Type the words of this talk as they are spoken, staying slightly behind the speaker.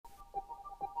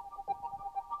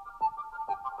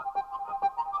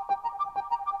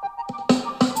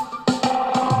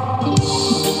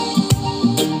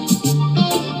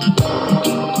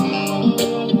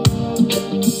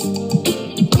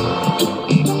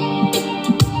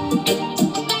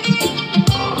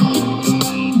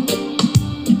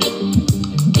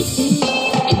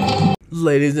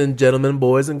Ladies and gentlemen,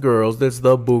 boys and girls, it's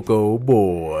the Buko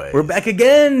Boys. We're back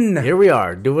again. Here we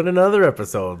are, doing another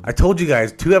episode. I told you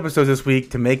guys 2 episodes this week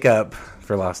to make up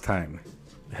for lost time.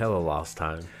 Hella lost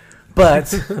time.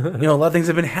 But, a lot of things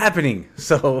have been happening.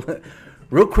 So,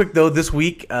 real quick though, this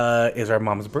week is our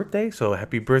mom's birthday. So,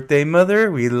 happy birthday,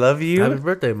 Mother. We love you. Happy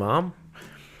birthday, Mom.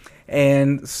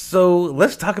 And so,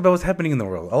 let's talk about what's happening in the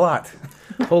world. A lot.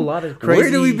 A whole lot of crazy. Where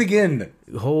do we begin?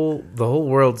 The whole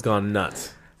world's gone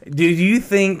nuts. Do you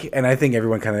think, and I think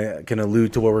everyone kind of can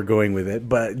allude to where we're going with it,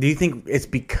 but do you think it's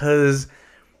because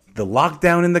the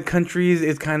lockdown in the countries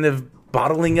is kind of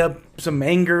bottling up some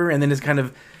anger, and then it's kind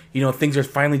of, things are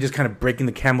finally just kind of breaking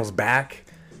the camel's back?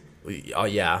 Oh,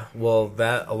 yeah. Well,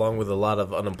 that along with a lot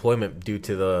of unemployment due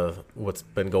to what's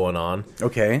been going on.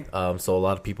 Okay. So a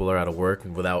lot of people are out of work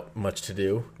and without much to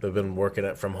do. They've been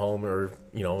working from home or,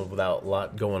 without a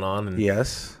lot going on. And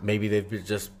yes. Maybe they've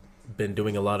just been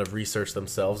doing a lot of research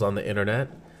themselves on the internet,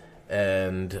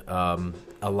 and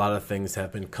a lot of things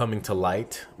have been coming to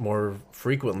light more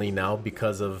frequently now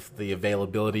because of the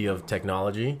availability of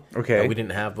technology that we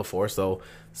didn't have before. So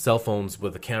cell phones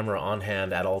with a camera on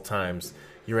hand at all times,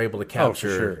 you're able to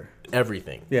capture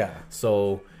everything. Yeah.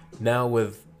 So now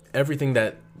with everything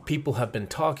that people have been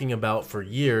talking about for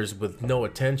years with no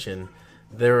attention,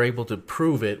 they're able to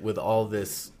prove it with all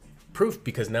this proof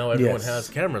because now everyone has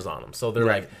cameras on them. So they're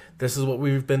like, this is what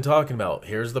we've been talking about.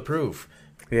 Here's the proof.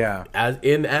 Yeah. As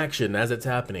in action, as it's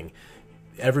happening.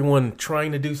 Everyone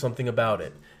trying to do something about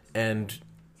it. And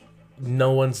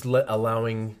no one's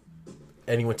allowing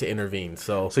anyone to intervene.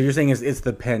 So you're saying it's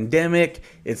the pandemic,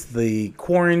 it's the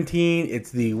quarantine, it's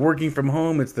the working from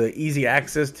home, it's the easy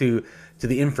access to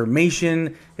the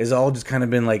information is all just kind of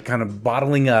been like kind of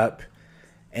bottling up.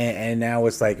 And now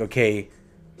it's like, okay,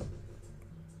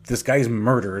 this guy's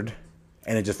murdered,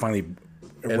 and it just finally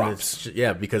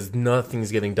erupts. Because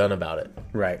nothing's getting done about it.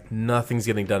 Right. Nothing's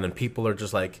getting done, and people are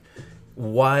just like,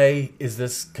 why is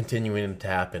this continuing to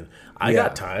happen? I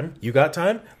got time. You got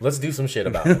time? Let's do some shit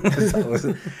about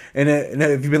it. And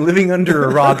if you've been living under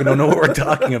a rock and don't know what we're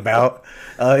talking about,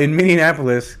 in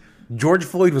Minneapolis, George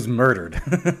Floyd was murdered,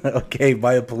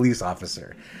 by a police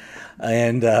officer.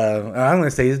 And I'm going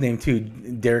to say his name too,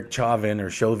 Derek Chauvin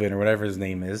or whatever his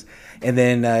name is. And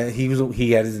then he was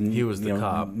the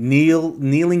cop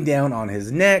kneeling down on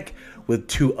his neck with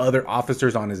 2 other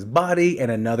officers on his body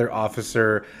and another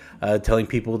officer telling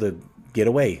people to get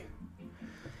away.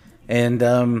 And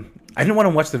I didn't want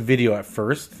to watch the video at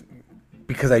first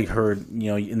because I heard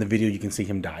in the video you can see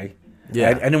him die. Yeah,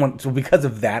 I didn't want, so because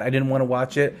of that I didn't want to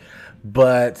watch it.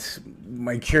 But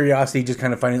my curiosity just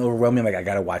kind of finally overwhelmed me. I'm like, I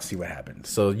gotta see what happens.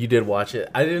 So you did watch it.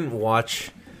 I didn't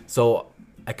watch. So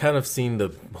I kind of seen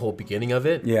the whole beginning of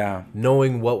it. Yeah.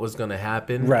 Knowing what was going to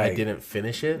happen. Right. I didn't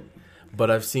finish it. But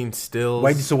I've seen stills.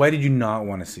 Why did you not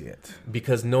want to see it?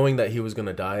 Because knowing that he was going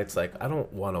to die, it's like, I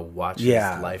don't want to watch his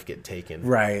life get taken.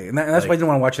 Right. And that's why I didn't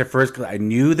want to watch it at first, because I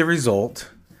knew the result.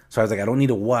 So I was like, I don't need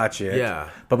to watch it. Yeah.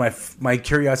 But my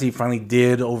curiosity finally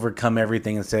did overcome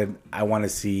everything and said, I want to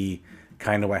see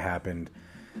kind of what happened.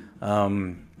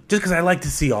 Just because I like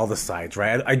to see all the sides,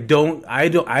 right? I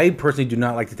personally do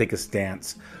not like to take a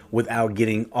stance without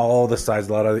getting all the sides,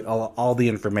 all the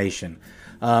information.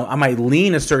 I might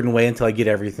lean a certain way until I get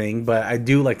everything, but I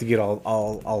do like to get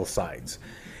all sides.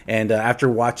 And after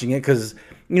watching it, because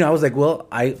I was like, well,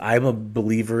 I'm a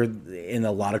believer in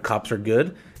a lot of cops are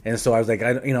good, and so I was like,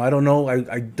 I don't know,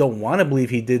 I don't want to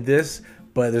believe he did this,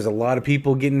 but there's a lot of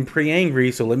people getting pretty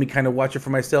angry, so let me kind of watch it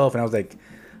for myself. And I was like,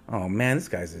 oh man, this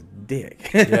guy's a dick.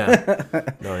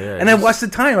 Yeah. No, yeah. And I watched the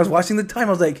time. I was watching the time.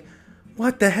 I was like,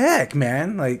 what the heck,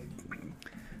 man? Like,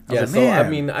 I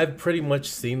mean, I've pretty much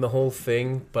seen the whole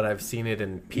thing, but I've seen it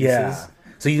in pieces. Yeah.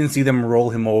 So you didn't see them roll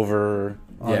him over.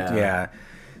 Yeah.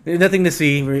 There's nothing to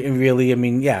see, really. I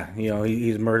mean,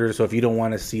 he's murdered. So if you don't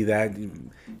want to see that,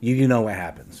 you know what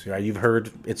happens, right? You've heard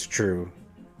it's true.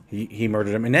 He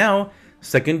murdered him. And now,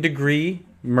 2nd-degree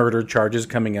murder charges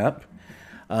coming up.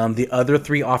 The other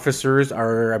 3 officers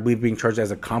are, I believe, being charged as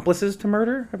accomplices to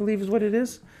murder, I believe is what it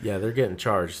is. Yeah, they're getting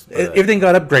charged. Everything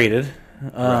got upgraded.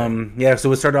 Right. Yeah,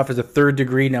 so it started off as a 3rd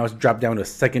degree. Now it's dropped down to a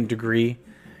 2nd degree.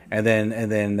 And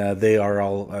then they are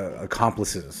all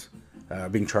accomplices,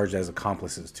 being charged as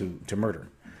accomplices to murder.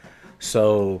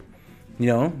 So,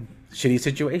 shitty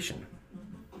situation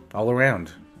all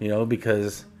around,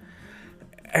 because...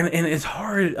 And it's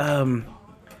hard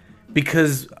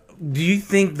because do you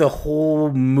think the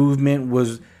whole movement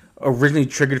was originally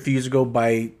triggered a few years ago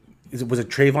by was it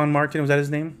Trayvon Martin? Was that his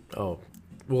name? Oh,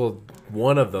 well,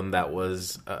 one of them that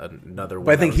was another one.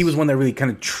 But I think he was one that really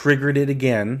kind of triggered it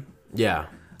again. Yeah,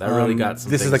 that really got some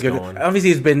things going.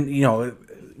 Obviously, it's been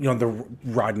the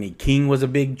Rodney King was a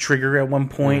big trigger at one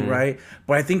point, right?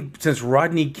 But I think since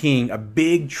Rodney King, a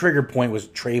big trigger point was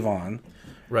Trayvon.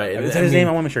 Right. Is that his name?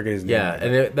 I want to make sure I get his name. Yeah,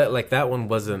 right. and that one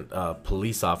wasn't a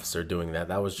police officer doing that.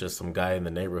 That was just some guy in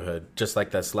the neighborhood, just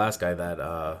like this last guy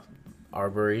that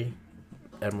Arbery.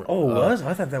 Was?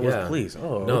 I thought that was police.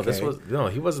 Oh, no,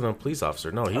 okay. he wasn't a police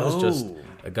officer. No, he was just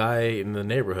a guy in the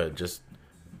neighborhood, just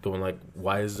going like,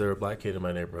 "Why is there a black kid in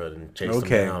my neighborhood?" and chased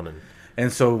him down.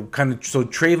 And so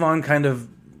Trayvon kind of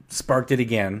sparked it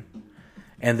again,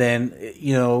 and then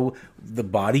the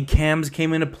body cams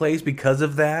came into place because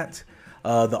of that.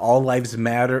 The All Lives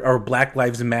Matter or Black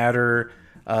Lives Matter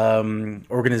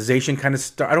organization kind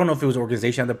of I don't know if it was an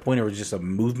organization at that point or it was just a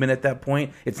movement at that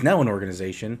point. It's now an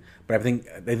organization, but I think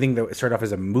that it started off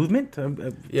as a movement.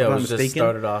 Yeah, it was just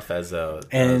started off as a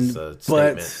statement.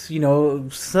 But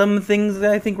some things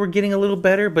that I think we're getting a little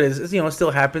better, but it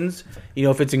still happens.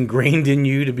 If it's ingrained in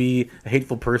you to be a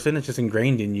hateful person, it's just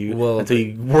ingrained in you until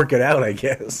you work it out, I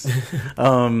guess.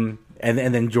 And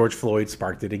then George Floyd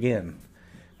sparked it again.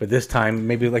 But this time,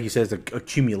 maybe like you said, it's an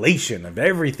accumulation of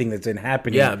everything that's been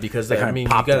happening. Yeah, because you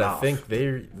gotta think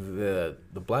the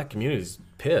black community's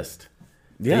pissed.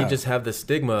 Yeah. They just have the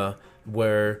stigma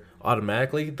where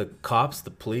automatically the cops,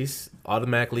 the police,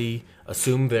 automatically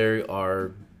assume they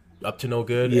are up to no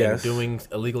good and doing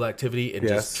illegal activity and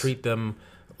just treat them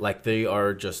like they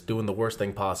are just doing the worst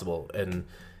thing possible. And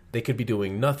they could be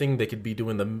doing nothing. They could be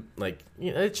doing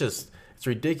it's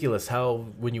ridiculous how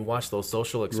when you watch those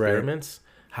social experiments. Right.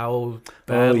 How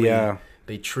badly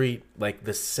they treat like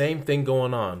the same thing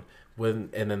going on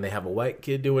and then they have a white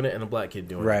kid doing it and a black kid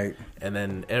doing it, and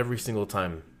then every single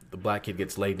time the black kid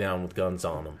gets laid down with guns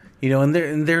on him. And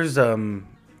there's not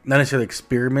necessarily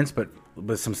experiments, but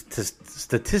some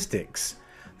statistics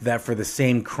that for the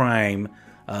same crime,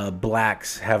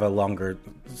 blacks have a longer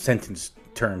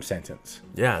term sentence.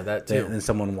 Yeah, that too. Than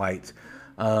someone white.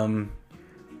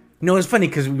 It's funny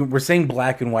because we're saying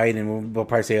black and white, and we'll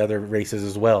probably say other races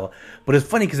as well. But it's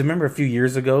funny because I remember a few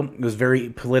years ago, it was very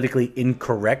politically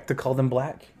incorrect to call them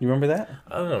black. You remember that?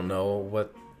 I don't know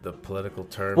what the political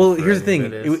term. Well, here's the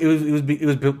thing: it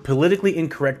was politically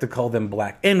incorrect to call them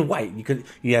black and white.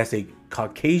 You had to say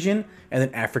Caucasian and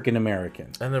then African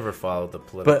American. I never followed the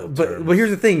political terms. But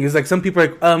here's the thing: it's like some people are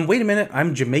like, wait a minute,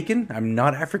 I'm Jamaican. I'm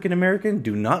not African American.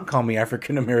 Do not call me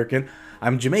African American.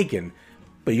 I'm Jamaican.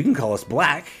 But you can call us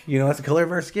black, that's the color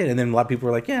of our skin. And then a lot of people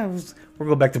are like, yeah, we'll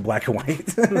go back to black and white.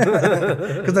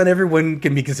 Because not everyone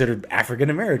can be considered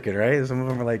African American, right? Some of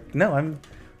them are like, no,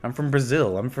 I'm from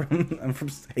Brazil. I'm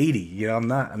from Haiti. I'm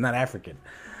not African.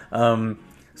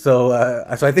 So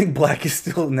I think black is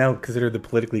still now considered the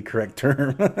politically correct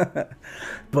term.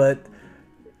 But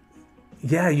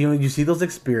yeah, you see those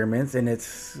experiments and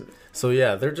it's... So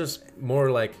yeah, they're just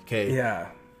more like, okay,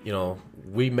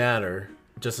 we matter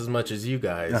just as much as you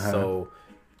guys, so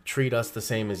treat us the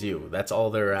same as you. That's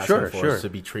all they're asking for is to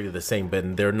be treated the same,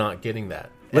 but they're not getting that.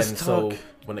 So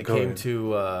when it came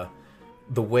to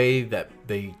the way that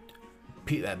the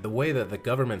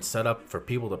government set up for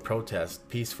people to protest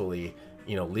peacefully,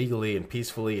 legally and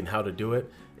peacefully, and how to do it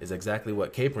is exactly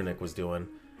what Kaepernick was doing,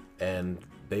 and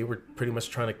they were pretty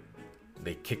much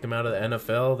they kicked him out of the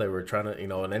NFL. They were trying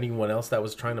to, and anyone else that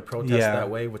was trying to protest that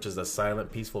way, which is a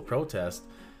silent, peaceful protest,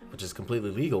 which is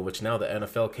completely legal, which now the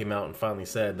NFL came out and finally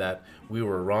said that we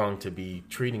were wrong to be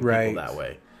treating people that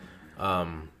way.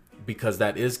 Because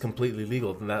that is completely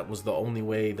legal, and that was the only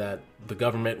way that the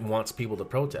government wants people to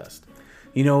protest.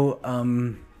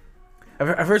 I've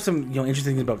heard some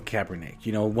interesting things about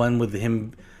Kaepernick. One with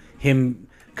him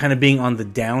kind of being on the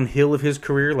downhill of his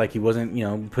career, like he wasn't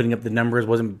putting up the numbers,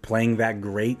 wasn't playing that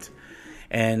great,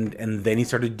 and then he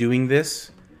started doing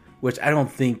this. Which I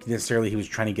don't think necessarily he was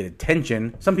trying to get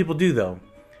attention. Some people do, though.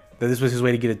 That this was his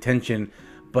way to get attention.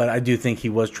 But I do think he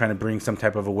was trying to bring some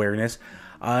type of awareness.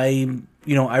 I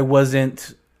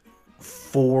wasn't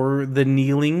for the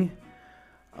kneeling.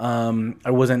 I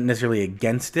wasn't necessarily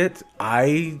against it.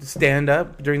 I stand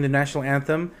up during the national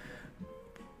anthem.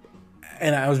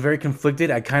 And I was very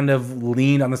conflicted. I kind of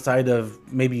leaned on the side of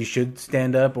maybe you should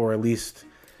stand up or at least...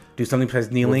 do something besides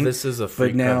kneeling. Well, this is a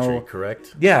free country,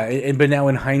 correct? Yeah, but now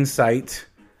in hindsight,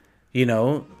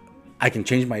 I can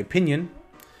change my opinion.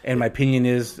 And my opinion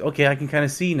is, okay, I can kind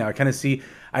of see now.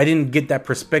 I didn't get that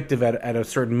perspective at a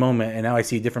certain moment, and now I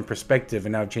see a different perspective,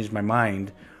 and now I've changed my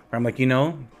mind. Where I'm like,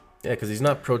 Yeah, because he's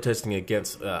not protesting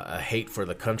against a hate for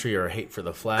the country or a hate for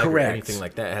the flag or anything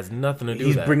like that. It has nothing to do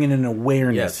with that. He's bringing in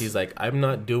awareness. Yes, he's like, I'm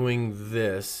not doing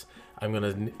this. I'm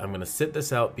gonna sit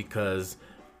this out because...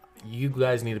 you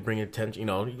guys need to bring attention.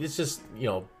 It's just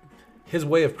his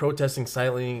way of protesting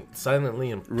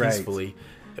silently and peacefully,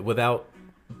 without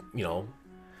you know,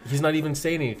 he's not even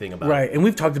saying anything about it. Right, and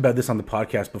we've talked about this on the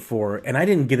podcast before, and I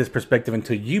didn't get his perspective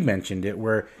until you mentioned it,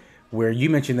 where you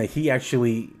mentioned that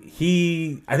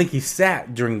I think he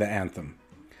sat during the anthem.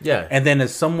 Yeah. And then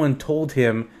as someone told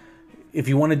him, if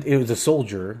you wanted, it was a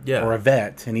soldier or a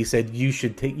vet, and he said you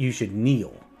should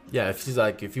kneel. Yeah,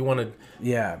 if you want to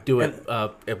do it,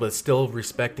 but still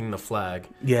respecting the flag,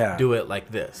 do it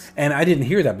like this. And I didn't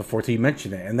hear that before till you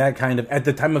mentioned it. And that kind of, at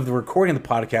the time of the recording of the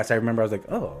podcast, I remember I was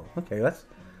like, oh, okay,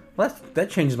 that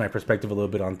changes my perspective a little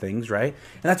bit on things, right?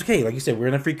 And that's okay. Like you said, we're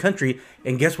in a free country.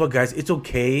 And guess what, guys? It's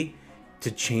okay to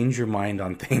change your mind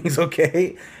on things,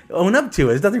 okay? Own up to it.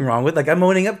 There's nothing wrong with it. Like, I'm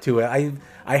owning up to it.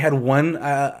 I had one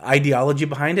ideology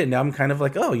behind it, and now I'm kind of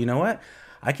like, oh, you know what?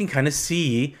 I can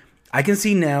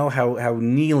see now how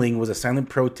kneeling was a silent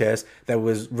protest that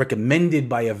was recommended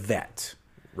by a vet.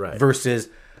 Right. Versus,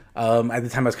 at the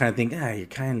time I was kind of thinking, you're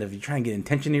trying to get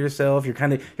attention to yourself. You're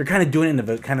kind of doing it in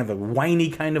a kind of a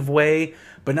whiny kind of way.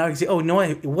 But now I can see, oh, no,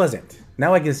 it wasn't.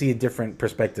 Now I can see a different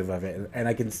perspective of it. And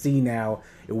I can see now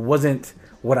it wasn't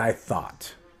what I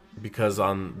thought. Because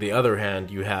on the other hand,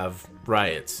 you have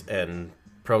riots and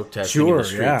protesting in the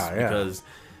streets. Because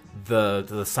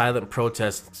the silent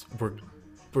protests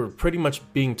were pretty much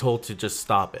being told to just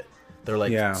stop it. They're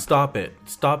like, stop it.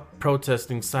 Stop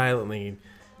protesting silently.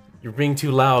 You're being too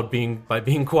loud by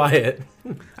being quiet.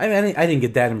 I didn't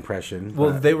get that impression.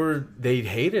 Well, they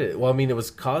hated it. Well, I mean, it was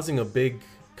causing a big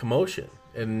commotion.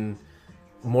 And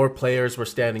more players were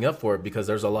standing up for it because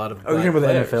there's a lot of black you remember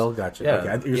players. the NFL? Gotcha. Yeah,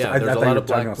 okay. There's a lot of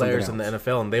black players in the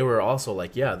NFL. And they were also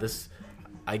like,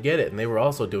 I get it. And they were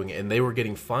also doing it. And they were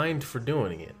getting fined for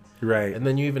doing it. Right. And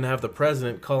then you even have the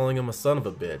president calling him a son of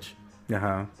a bitch.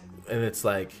 Uh-huh. And it's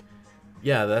like,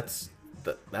 that's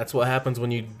what happens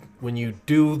when you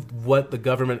do what the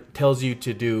government tells you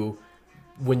to do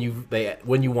when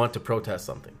you want to protest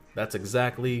something. That's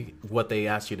exactly what they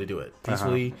asked you to do it.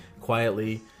 Peacefully,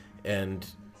 quietly, and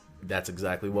that's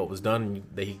exactly what was done.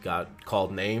 He got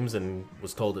called names and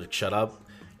was told to shut up.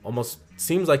 Almost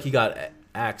seems like he got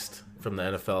axed from the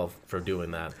NFL for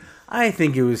doing that. I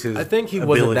think it was his I think he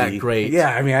ability. wasn't that great. Yeah,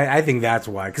 I mean, I think that's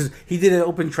why. Because he did an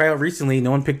open tryout recently.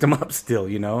 No one picked him up still,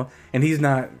 And he's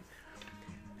not...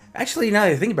 Actually, now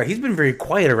that I think about it, he's been very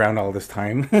quiet around all this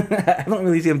time. I don't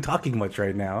really see him talking much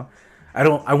right now. I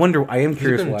am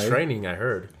curious why. He's been training, I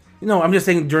heard. No, I'm just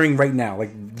saying during right now,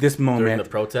 like this moment. During the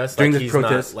protest? During like this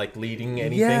protest. Not, like, leading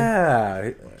anything?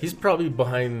 Yeah. He's probably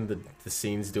behind the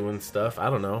scenes doing stuff. I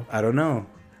don't know.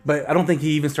 But I don't think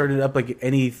he even started up like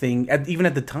anything. Even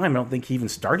at the time, I don't think he even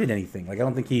started anything. Like I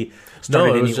don't think he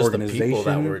started any just organization. The people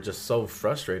that were just so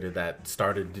frustrated that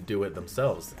started to do it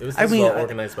themselves. It was all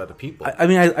organized by the people.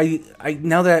 I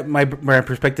now that my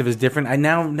perspective is different,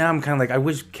 now I'm kind of like I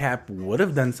wish Cap would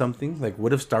have done something. Like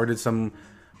would have started some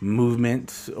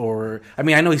movement, or I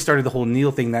know he started the whole Neil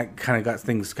thing that kind of got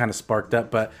things kind of sparked up,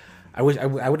 but. I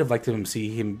would have liked to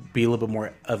see him be a little bit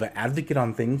more of an advocate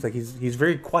on things. Like he's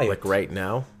very quiet. Like right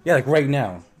now? Yeah, like right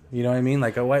now. You know what I mean?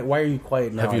 Like why are you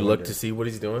quiet now? Have you looked to see what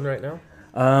he's doing right now?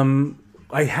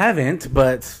 I haven't,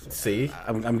 but see,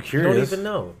 I'm curious. You don't even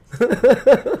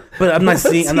know. But I'm not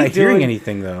seeing. I'm not hearing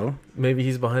anything though. Maybe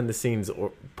he's behind the scenes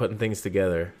or putting things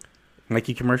together.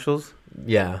 Nike commercials.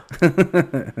 Yeah,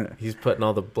 he's putting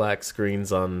all the black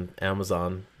screens on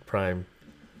Amazon Prime.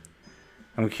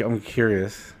 I'm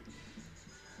curious.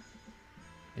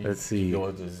 Let's see. He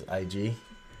goes to his IG.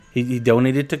 He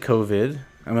donated to COVID.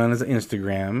 I'm on his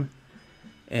Instagram,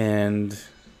 and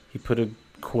he put a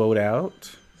quote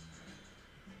out.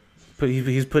 But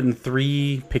he's putting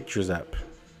 3 pictures up.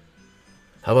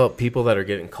 How about people that are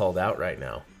getting called out right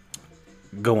now?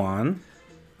 Go on.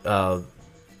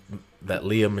 That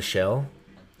Leah Michele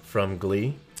from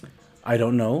Glee. I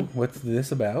don't know. What's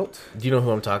this about? Do you know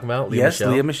who I'm talking about? Yes,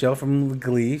 Leah Michele from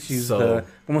Glee. She's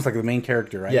almost like the main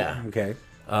character, right? Yeah. Okay.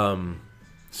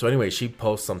 So anyway, she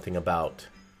posts something about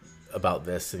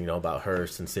this, and about her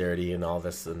sincerity and all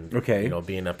this, and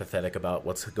being empathetic about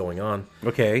what's going on.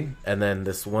 Okay. And then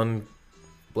this one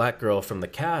black girl from the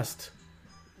cast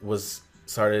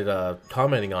started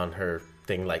commenting on her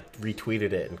thing, like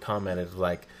retweeted it and commented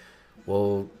like,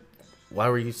 "Well, why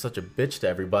were you such a bitch to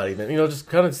everybody?" And, just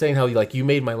kind of saying how you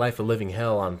made my life a living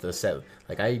hell on the set.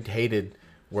 Like I hated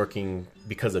working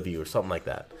because of you or something like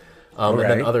that. And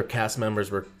then other cast members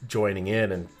were joining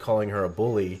in and calling her a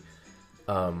bully.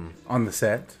 On the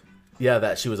set? Yeah,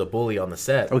 that she was a bully on the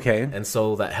set. Okay. And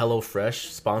so that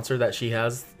HelloFresh sponsor that she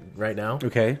has right now,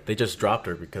 okay, they just dropped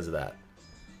her because of that.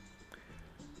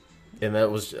 and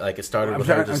that was like it started with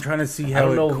her. I'm trying to see I how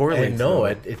don't know. it correlates. No,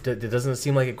 it doesn't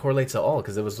seem like it correlates at all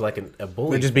because it was like a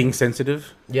bully. They're just being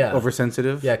sensitive. Yeah,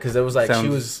 oversensitive. Yeah, because it was like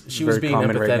Sounds she was being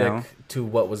empathetic right to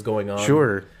what was going on.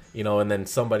 Sure. You know, and then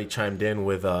somebody chimed in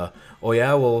with, "Oh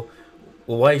yeah, well,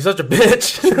 why are you such a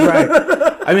bitch?" Right.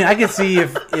 I mean, I could see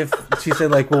if she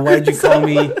said like, "Well, why'd you call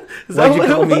me? Why'd you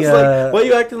call me? Like, why are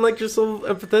you acting like you're so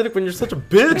empathetic when you're such a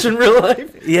bitch in real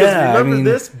life?" Yeah, remember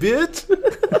this bitch.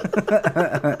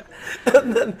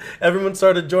 And then everyone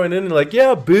started joining in and like,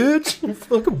 "Yeah, bitch, you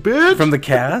fucking bitch." From the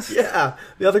cast, yeah,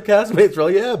 the other castmates were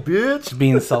like, "Yeah, bitch,"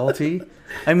 being salty.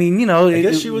 I mean, you know, I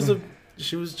guess she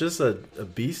was just a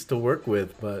beast to work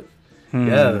with, but.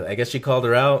 Yeah, I guess she called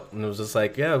her out and it was just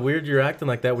like, yeah, weird you're acting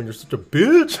like that when you're such a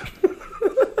bitch.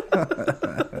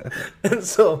 And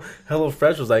so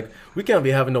HelloFresh was like, we can't be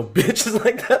having no bitches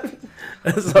like that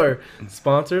as our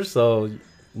sponsor, so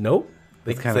nope.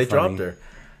 They dropped her.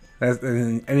 I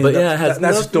mean, but yeah,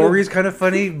 that story is kind of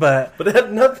funny, but it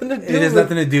had nothing to do. It has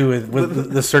nothing to do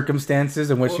with the circumstances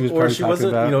and what she was probably talking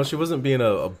about. You know, she wasn't being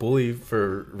a bully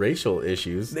for racial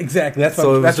issues. Exactly. That's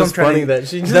what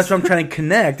I'm trying to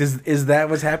connect. Is that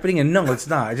what's happening? And no, it's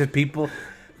not. It's just people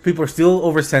are still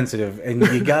oversensitive, and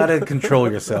you gotta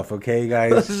control yourself. Okay,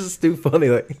 guys. That's just too funny.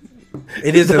 Like.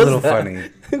 It is a little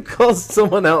funny. Who calls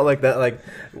someone out like that? Like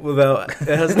without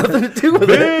it has nothing to do with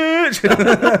it.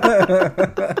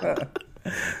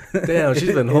 Damn,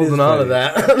 she's been holding on to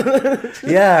that.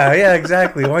 yeah,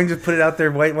 exactly. Why don't you just put it out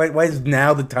there? Why is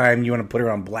now the time you want to put her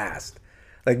on blast?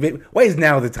 Like, why is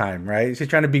now the time? Right? She's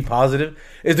trying to be positive.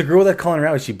 Is the girl that's calling her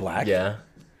out? Is she black? Yeah.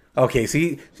 Okay,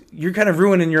 see, you're kind of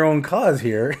ruining your own cause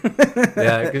here.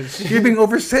 Yeah, you're being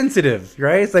oversensitive,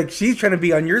 right? It's like she's trying to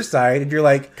be on your side, and you're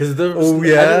like, I didn't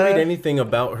read anything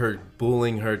about her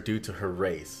bullying her due to her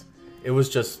race. It was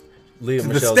just Leah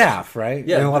Michelle's staff, right?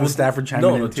 Yeah, and a lot of staff were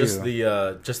chiming in too. just the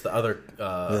other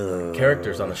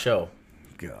characters on the show.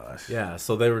 Gosh, yeah.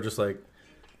 So they were just like,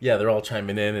 yeah, they're all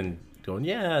chiming in and going,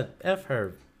 yeah, f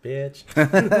her, bitch.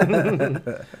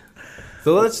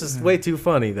 So that's just way too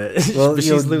funny that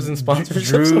she's losing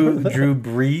sponsorships. Drew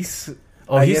Brees.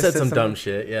 Oh, he said some dumb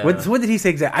shit. Yeah. What did he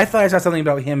say exactly? I thought I saw something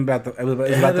about him about the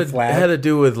flag. It had to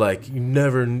do with like you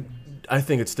never. I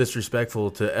think it's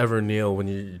disrespectful to ever kneel when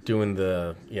you're doing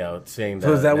saying that.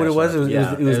 So is that what it was?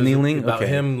 It was kneeling about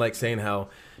him, like saying how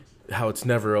it's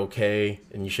never okay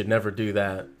and you should never do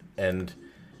that, and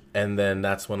then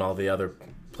that's when all the other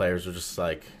players are just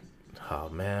like. Oh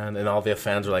man! And all the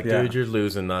fans are like, "Dude, you're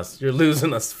losing us. You're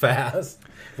losing us fast."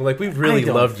 We're like, "We've really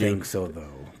loved you." I don't think so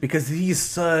though, because he's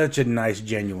such a nice,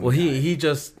 genuine. Well, guy. he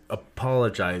just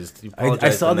apologized. I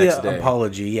saw the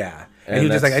apology, yeah, and he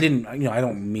was just like, "I didn't, I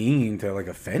don't mean to like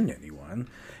offend anyone."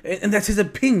 And that's his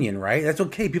opinion, right? That's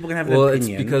okay. People can have an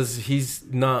opinion. Well, it's because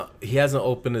he hasn't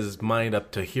opened his mind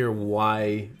up to hear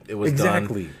why it was done.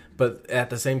 Exactly. But at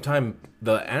the same time,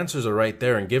 the answers are right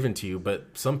there and given to you. But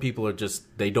some people are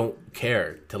they don't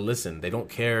care to listen. They don't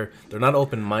care. They're not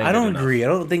open-minded I don't enough. agree. I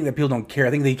don't think that people don't care.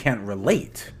 I think they can't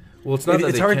relate. Well, it's not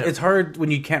it's hard. It's hard when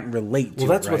you can't relate to it,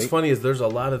 that's right? what's funny is there's a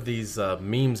lot of these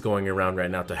memes going around right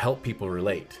now to help people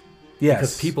relate. Yes.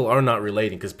 Because people are not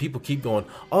relating. Because people keep going,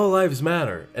 all lives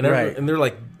matter. And right. And they're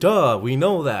like, duh, we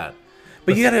know that.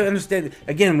 But you got to understand,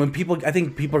 again, I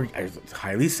think people are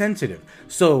highly sensitive.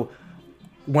 So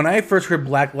when I first heard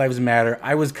Black Lives Matter,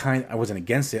 I wasn't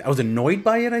against it. I was annoyed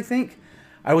by it, I think.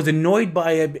 I was annoyed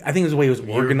by it. I think it was the way it was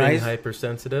organized. You were being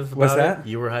hypersensitive about What's that? it?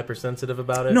 You were hypersensitive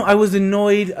about it? No, I was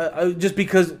annoyed just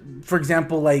because, for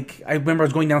example, like, I remember I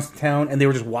was going downtown and they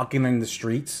were just walking in the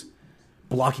streets,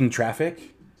 blocking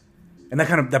traffic. And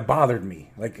that bothered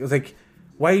me. Like, it was like,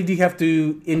 why do you have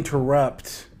to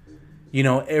interrupt,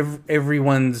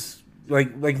 everyone's...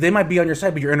 Like they might be on your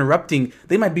side, but you're interrupting.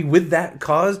 They might be with that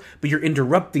cause, but you're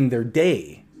interrupting their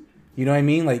day. You know what I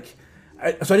mean?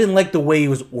 So I didn't like the way it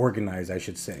was organized, I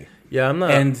should say. Yeah, I'm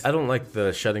not. I don't like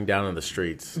the shutting down of the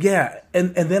streets. Yeah,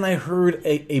 and then I heard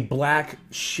a black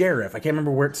sheriff. I can't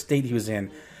remember what state he was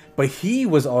in, but he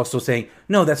was also saying,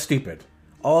 "No, that's stupid.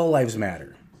 All lives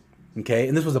matter." Okay,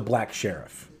 and this was a black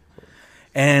sheriff,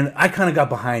 and I kind of got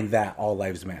behind that. All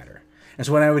lives matter. And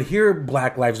so when I would hear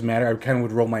Black Lives Matter, I kind of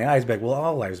would roll my eyes back. Well,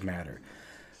 all lives matter.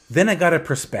 Then I got a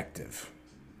perspective.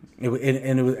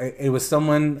 It was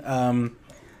someone.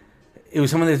 It was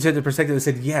someone that said the perspective that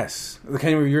said yes. The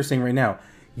kind of what you're saying right now.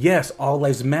 Yes, all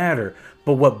lives matter.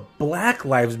 But what Black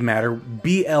Lives Matter,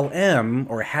 BLM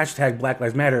or hashtag Black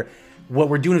Lives Matter, what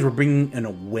we're doing is we're bringing an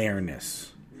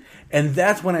awareness. And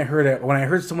that's when I heard it. When I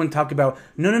heard someone talk about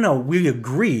no, we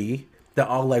agree that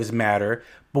all lives matter.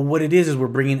 But what it is we're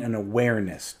bringing an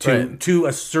awareness to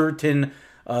a certain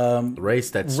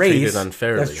race that's race treated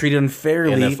unfairly. That's treated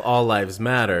unfairly. And if all lives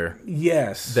matter,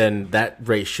 yes, then that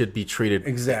race should be treated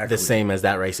exactly the same as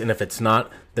that race. And if it's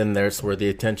not, then there's where the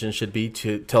attention should be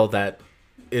to tell that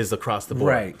is across the board.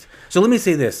 Right. So let me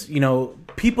say this.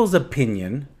 People's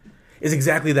opinion is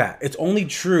exactly that. It's only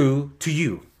true to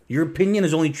you. Your opinion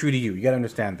is only true to you. You got to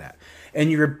understand that. And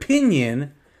your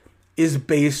opinion is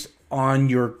based on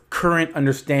your current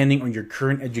understanding or your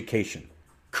current education.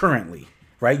 Currently,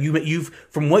 right? You've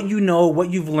from what you know, what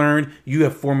you've learned, you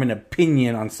have formed an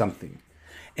opinion on something.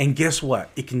 And guess what?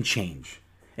 It can change.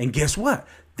 And guess what?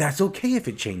 That's okay if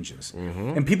it changes.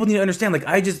 Mm-hmm. And people need to understand, like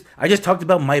I just talked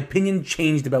about my opinion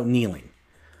changed about kneeling.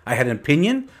 I had an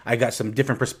opinion, I got some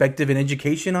different perspective and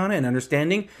education on it and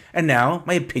understanding, and now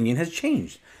my opinion has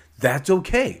changed. That's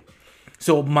okay.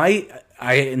 So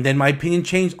and then my opinion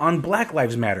changed on Black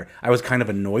Lives Matter. I was kind of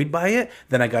annoyed by it.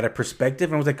 Then I got a perspective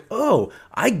and I was like, oh,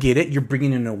 I get it. You're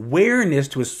bringing an awareness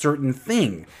to a certain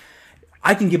thing.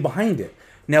 I can get behind it.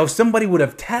 Now, if somebody would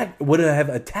have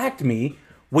attacked me,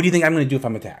 what do you think I'm going to do if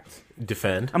I'm attacked?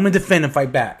 Defend. I'm going to defend and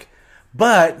fight back.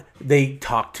 But they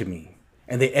talked to me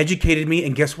and they educated me.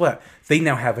 And guess what? They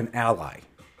now have an ally.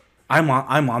 I'm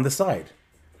on the side.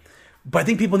 But I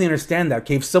think people need to understand that.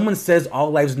 Okay, if someone says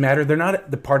all lives matter, they're not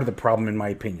the part of the problem, in my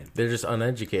opinion. They're just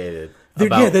uneducated. They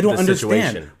don't understand.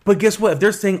 Situation. But guess what? If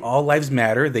they're saying all lives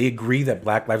matter, they agree that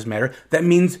Black lives matter. That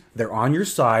means they're on your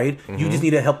side. Mm-hmm. You just need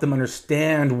to help them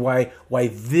understand why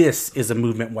this is a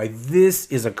movement, why this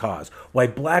is a cause, why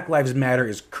Black Lives Matter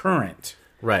is current.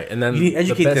 Right, and then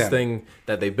the best thing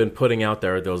that they've been putting out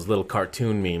there are those little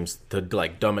cartoon memes to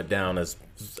like dumb it down as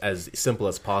simple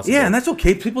as possible. Yeah, and that's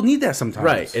okay. People need that sometimes.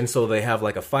 Right, and so they have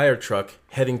like a fire truck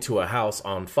heading to a house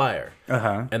on fire.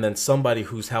 Uh-huh. And then somebody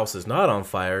whose house is not on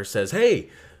fire says,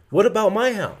 "Hey, what about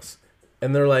my house?"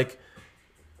 And they're like,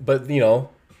 "But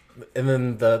and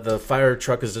then the fire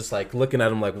truck is just like looking at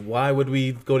them like, "Why would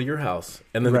we go to your house?"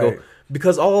 And then they go,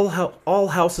 because all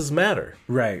houses matter.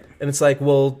 Right. And it's like,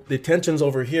 well, the attention's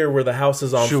over here where the house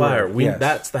is on fire.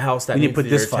 That's the house that needs put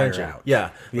this attention. Fire out.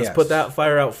 Yeah. Let's put that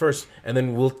fire out first, and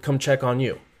then we'll come check on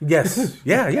you. Yes.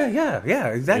 Yeah,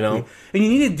 exactly. And you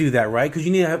need to do that, right? Because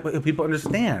you need to have people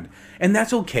understand. And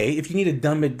that's okay. If you need to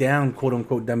dumb it down, quote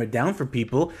unquote, dumb it down for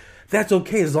people, that's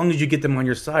okay as long as you get them on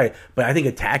your side. But I think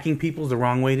attacking people is the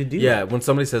wrong way to do it. Yeah, when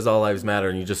somebody says all lives matter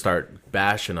and you just start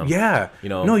bashing them. Yeah.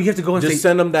 No, you have to go and just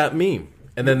send them that meme.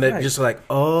 And then they're just like,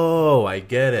 oh, I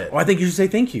get it. Well, I think you should say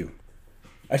thank you.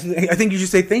 I think you should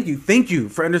say thank you. Thank you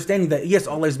for understanding that, yes,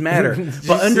 all lives matter.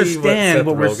 But understand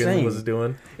what we're saying. Was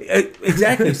doing?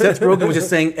 Exactly. Seth Rogen was just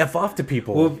saying F off to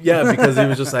people. Well, yeah, because he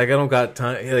was just like, I don't got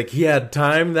time. Like, he had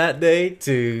time that day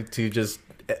to just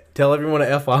tell everyone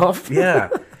to F off. Yeah.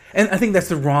 And I think that's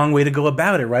the wrong way to go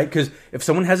about it, right? Because if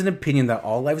someone has an opinion that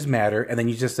all lives matter, and then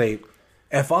you just say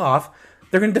F off,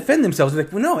 they're going to defend themselves. They're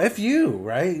like, well, no, F you,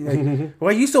 right? Like, why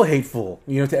are you so hateful,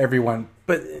 to everyone?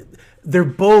 But they're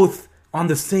both on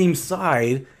the same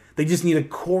side. They just need to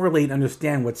correlate and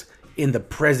understand what's in the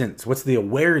presence, what's the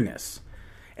awareness.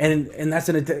 And that's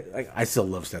I still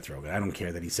love Seth Rogen. I don't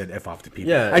care that he said F off to people.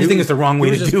 Yeah, I just think it's the wrong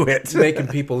way to do it. Making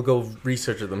people go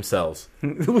research it themselves.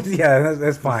 Yeah,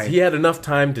 that's fine. He had enough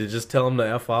time to just tell them to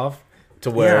F off to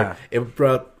where it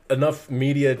brought enough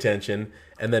media attention.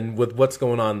 And then with what's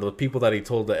going on, the people that he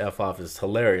told to F off is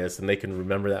hilarious, and they can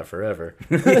remember that forever.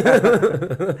 and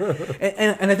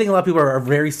I think a lot of people are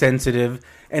very sensitive,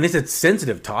 and it's a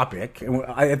sensitive topic. And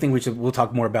I think we'll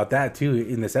talk more about that too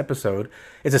in this episode.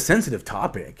 It's a sensitive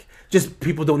topic. Just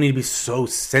people don't need to be so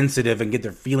sensitive and get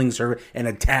their feelings hurt and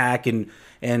attack and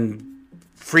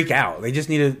freak out. They just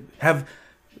need to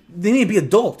be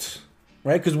adults,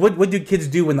 right? Because what do kids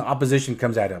do when the opposition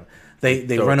comes at them?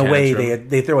 They run away,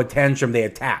 they throw a tantrum, they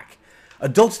attack.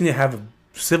 Adults need to have a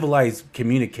civilized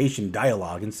communication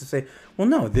dialogue and to say, well,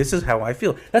 no, this is how I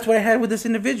feel. That's what I had with this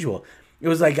individual. It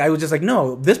was like, I was just like,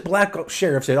 no, this black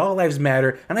sheriff said all lives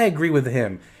matter, and I agree with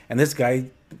him. And this guy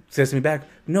says to me back,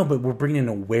 no, but we're bringing an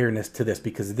awareness to this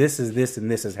because this is this and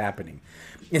this is happening.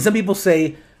 And some people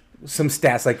say some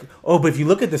stats like, oh, but if you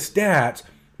look at the stats,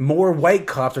 more white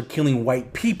cops are killing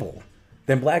white people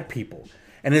than black people.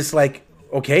 And it's like,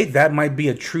 okay, that might be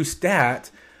a true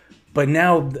stat, but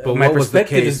now my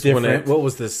perspective is different. What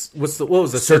was the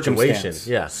situation?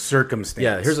 Yeah, circumstance.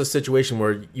 Yeah, here's a situation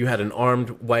where you had an armed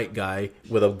white guy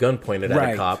with a gun pointed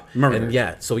at a cop, murdered. And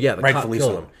the cop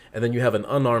killed him. And then you have an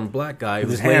unarmed black guy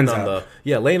who's laying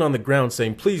on the ground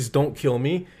saying, "Please don't kill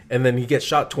me," and then he gets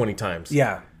shot 20 times.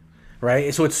 Yeah.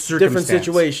 Right? So it's circumstance. Different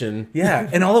situation. Yeah.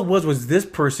 And all it was this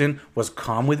person was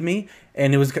calm with me.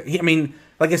 And it was,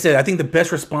 like I said, I think the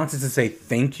best response is to say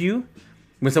thank you.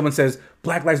 When someone says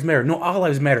Black Lives Matter, no, all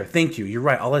lives matter. Thank you. You're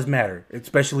right. All lives matter,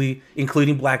 especially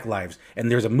including Black lives. And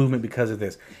there's a movement because of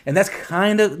this. And that's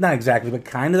kind of, not exactly, but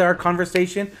kind of our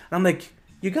conversation. And I'm like,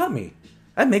 you got me.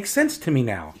 That makes sense to me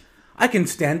now. I can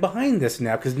stand behind this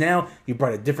now because now you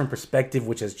brought a different perspective,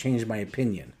 which has changed my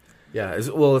opinion. Yeah.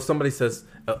 Well, if somebody says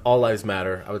all lives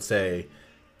matter, I would say,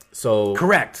 so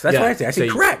correct. That's what I say. I say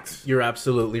correct. You're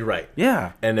absolutely right.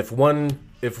 Yeah. And if one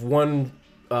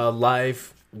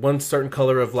life, one certain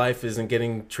color of life isn't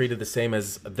getting treated the same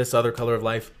as this other color of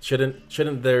life, shouldn't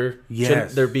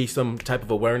there be some type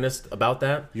of awareness about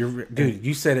that? Dude,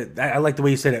 you said it. I like the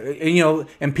way you said it. And,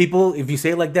 and people, if you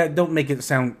say it like that, don't make it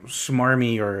sound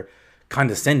smarmy or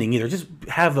condescending either. Just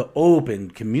have an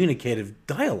open, communicative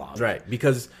dialogue. Right.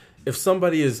 Because if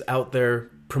somebody is out there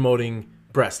promoting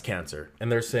breast cancer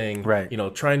and they're saying, right,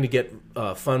 trying to get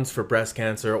funds for breast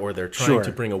cancer, or they're trying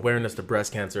to bring awareness to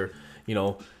breast cancer,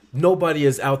 nobody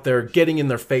is out there getting in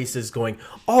their faces going,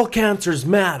 all cancers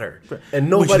matter. And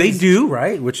nobody, which they do,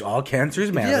 right? Which all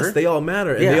cancers matter. Yes, they all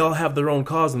matter. And they all have their own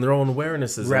cause and their own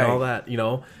awarenesses and all that,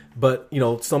 But,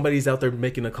 somebody's out there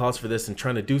making a cause for this and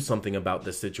trying to do something about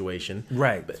this situation.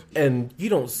 Right. And you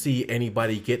don't see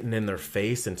anybody getting in their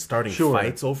face and starting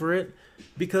fights over it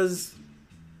because,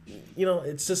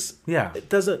 it's just, it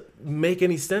doesn't make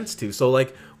any sense to. So,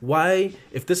 like, why,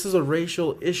 if this is a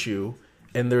racial issue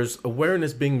and there's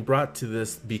awareness being brought to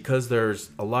this because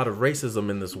there's a lot of racism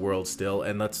in this world still,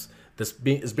 and this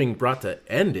is being brought to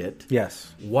end it.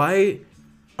 Yes. Why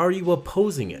are you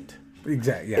opposing it?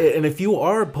 Exactly. Yeah. And if you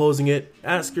are opposing it,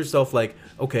 ask yourself, like,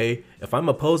 okay, if I'm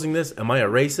opposing this, am I a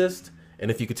racist? And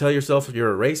if you could tell yourself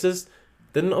you're a racist,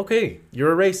 then okay,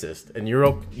 you're a racist, and you're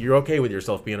okay with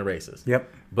yourself being a racist. Yep.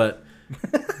 But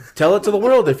tell it to the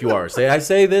world if you are. Say, I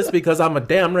say this because I'm a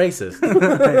damn racist.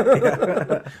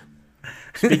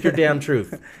 Speak your damn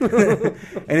truth.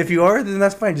 And if you are, then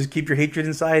that's fine. Just keep your hatred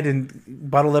inside and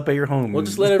bottled up at your home. Well,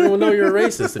 just let everyone know you're a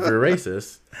racist if you're a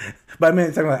racist. But I mean,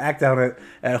 talking about act out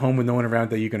at home with no one around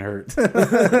that you can hurt.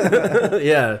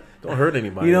 Yeah, don't hurt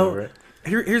anybody over it.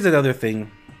 Here's another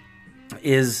thing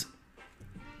is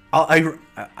I've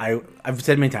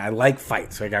said many times, I like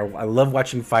fights. Like I love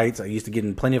watching fights. I used to get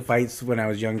in plenty of fights when I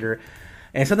was younger.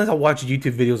 And sometimes I'll watch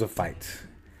YouTube videos of fights.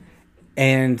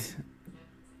 And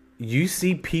you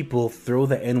see people throw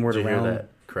the N-word around. Did you hear that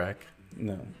crack?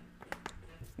 No.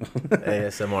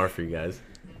 ASMR for you guys.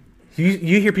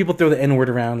 You hear people throw the N-word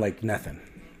around like nothing,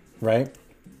 right?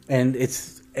 And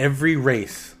it's every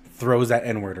race throws that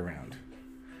N-word around.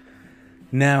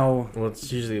 Now... Well,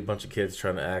 it's usually a bunch of kids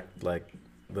trying to act like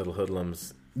little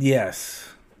hoodlums. Yes.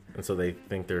 And so they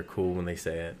think they're cool when they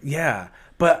say it. Yeah.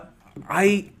 But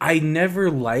I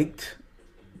never liked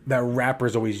that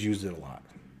rappers always used it a lot.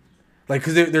 Like,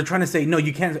 because they're trying to say, no,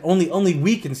 you can't, only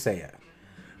we can say it.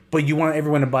 But you want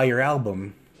everyone to buy your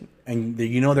album, and they're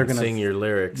going to sing your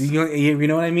lyrics. You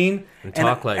know what I mean? And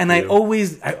talk like and you. I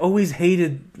always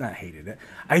not hated it.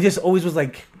 I just always was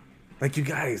like you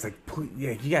guys,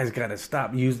 you guys got to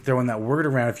stop throwing that word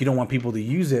around if you don't want people to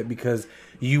use it, because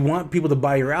you want people to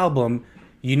buy your album.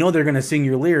 You know they're going to sing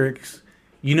your lyrics.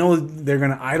 You know they're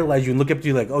going to idolize you and look up to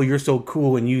you like, oh, you're so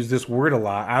cool and use this word a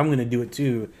lot. I'm going to do it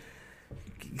too.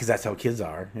 Because that's how kids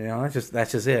are,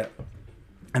 that's just it.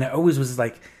 And I always was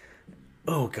like,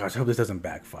 oh gosh, I hope this doesn't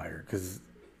backfire, because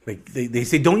like they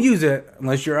say don't use it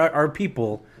unless you're our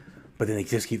people, but then they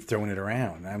just keep throwing it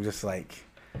around. I'm just like,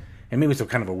 and maybe it's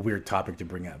kind of a weird topic to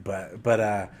bring up, but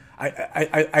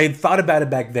I thought about it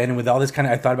back then, and with all this kind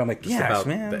of, I thought about, I'm like, yes, about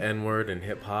man, the N-word and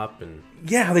hip hop and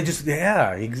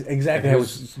exactly. And I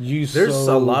was used. There's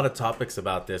a lot of topics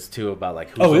about this too, about like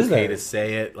who's okay to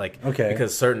say it, like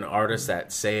because certain artists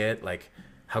that say it, like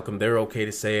how come they're okay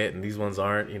to say it and these ones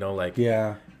aren't?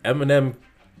 Eminem.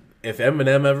 If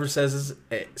Eminem ever says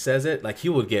it, like he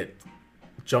would get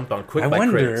jumped on quick by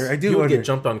critics. He would get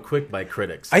jumped on quick by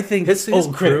critics. I think his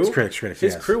crew, critics.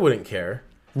 His crew wouldn't care.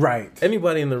 Right.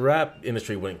 Anybody in the rap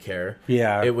industry wouldn't care.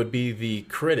 Yeah. It would be the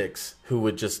critics who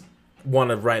would just want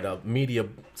to write a media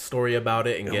story about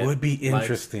it and get. It would be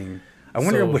interesting. Likes. I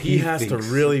wonder what he has thinks.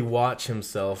 to really watch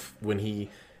himself when he.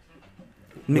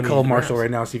 Let me call Marshall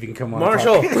right now, see if he can come on.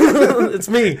 Marshall, it's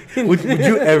me. Would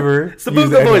you ever? It's the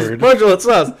Booster Boys. Marshall, it's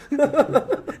us.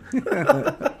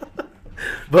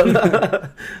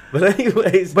 But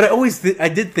anyways, but I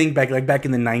did think back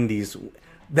in the 90s,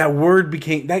 that word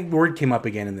came up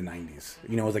again in the 90s.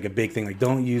 It was like a big thing. Like,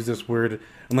 don't use this word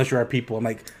unless you're our people. I'm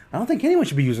like, I don't think anyone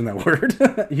should be using that word.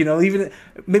 Even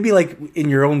maybe like in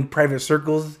your own private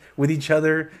circles with each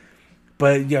other.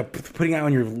 But yeah, putting out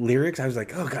on your lyrics, I was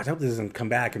like, oh gosh, I hope this doesn't come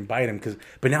back and bite him.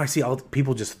 But now I see all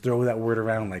people just throw that word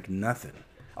around like nothing.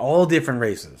 all different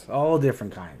races, all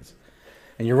different kinds.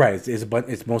 And you're right,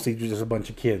 it's mostly just a bunch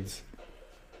of kids.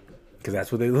 Because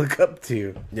that's what they look up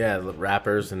to. Yeah, the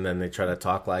rappers, and then they try to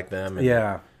talk like them. And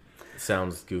Yeah. it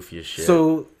sounds goofy as shit.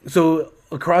 So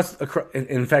across,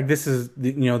 in fact, this is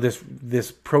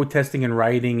this protesting and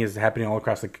rioting is happening all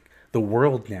across the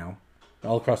world now,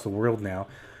 all across the world now.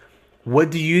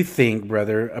 What do you think,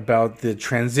 brother, about the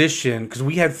transition? Because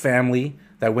we had family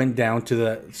that went down to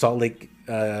the Salt Lake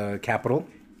Capitol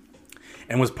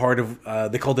and was part of.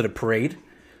 They called it a parade.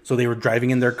 So they were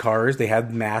driving in their cars. They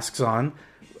had masks on.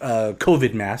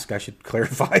 COVID mask, I should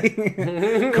clarify.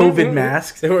 COVID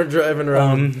masks. They were driving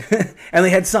around. And they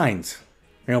had signs.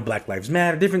 Black Lives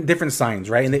Matter, different signs,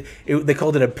 right? And they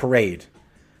called it a parade.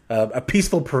 A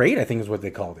peaceful parade, I think is what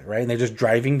they called it, right? And they're just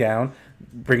driving down,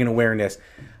 bringing awareness.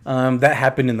 That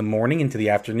happened in the morning into the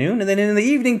afternoon. And then in the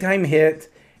evening time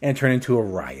hit and it turned into a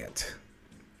riot.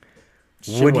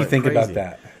 What do you think about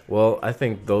that? Well, I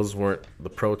think those weren't the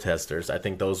protesters. I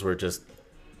think those were just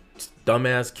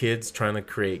dumbass kids trying to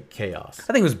create chaos.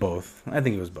 I think it was both. I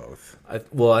think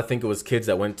it was kids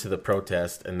that went to the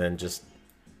protest and then just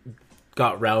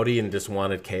got rowdy and just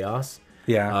wanted chaos.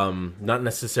 Yeah. Not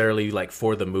necessarily like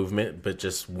for the movement, but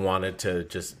just wanted to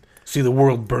just see the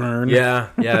world burn.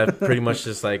 Yeah, pretty much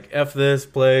just like F this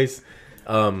place.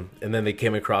 And then they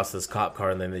came across this cop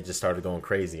car and then they just started going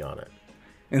crazy on it.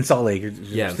 In Salt Lake.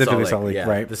 Yeah, specifically Salt Lake, yeah,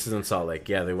 right? This is in Salt Lake.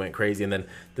 Yeah, they went crazy. And then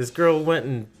this girl went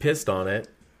and pissed on it.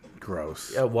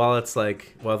 Gross. Yeah, while it's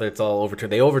all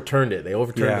overturned. They overturned it. They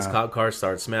overturned this cop car,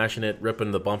 started smashing it,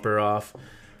 ripping the bumper off,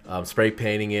 spray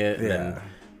painting it, and then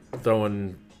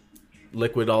throwing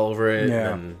liquid all over it,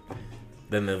 and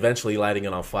then eventually lighting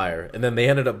it on fire. And then they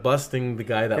ended up busting the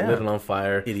guy that lit it on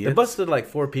fire. Idiots. They busted like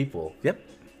 4 people. Yep.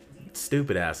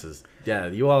 Stupid asses. Yeah,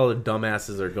 you all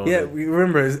dumbasses are going. Yeah,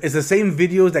 remember, it's the same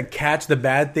videos that catch the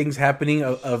bad things happening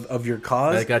of your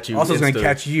cause. That got you. Also, it's going to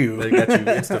catch you. That got you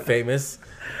Insta famous.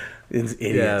 It's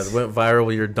idiots. Yeah, it went viral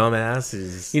with your dumb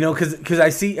asses. Because I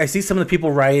see some of the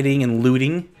people rioting and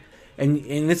looting, and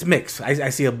it's mixed. I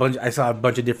saw a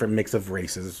bunch of different mix of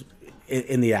races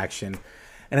in the action,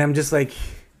 and I'm just like,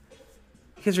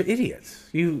 you guys are idiots.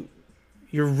 You're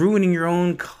ruining your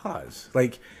own cause.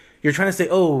 Like, you're trying to say,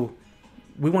 oh,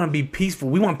 we want to be peaceful.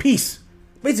 We want peace,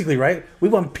 basically, right? We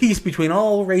want peace between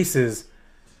all races,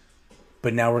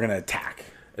 but now we're gonna attack.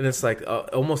 And it's like,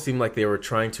 almost seemed like they were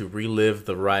trying to relive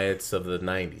the riots of the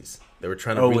 90s. They were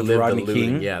trying to relive the looting.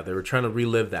 King? Yeah, they were trying to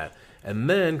relive that. And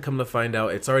then, come to find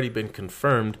out, it's already been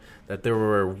confirmed that there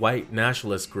were white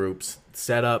nationalist groups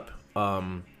set up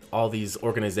all these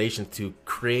organizations to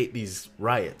create these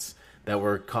riots that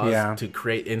were caused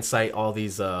to incite all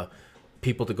these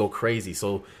people to go crazy.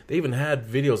 So they even had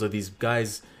videos of these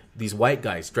guys, these white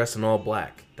guys dressed in all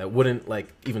black that wouldn't like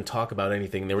even talk about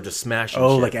anything. They were just smashing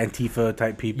shit. Like Antifa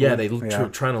type people. Yeah,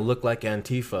 trying to look like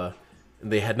Antifa.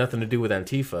 They had nothing to do with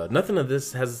Antifa. Nothing of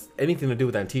this has anything to do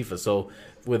with Antifa. So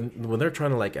when they're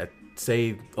trying to like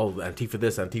say, oh, Antifa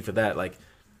this, Antifa that, like,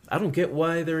 I don't get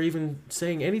why they're even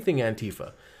saying anything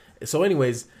Antifa. So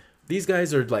anyways, these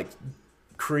guys are like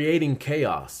creating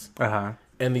chaos.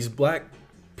 And these black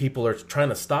people are trying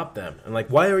to stop them. And like,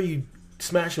 why are you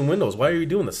smashing windows? Why are you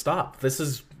doing this? Stop. This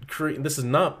is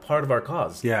not part of our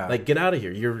cause. Yeah. Like, get out of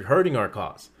here. You're hurting our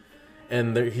cause.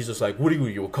 And he's just like, what are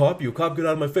you a cop? You a cop? Get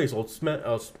out of my face. I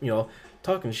was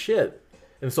talking shit.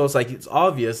 And so it's like, it's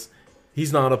obvious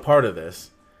he's not a part of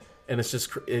this. And it's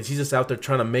just, he's just out there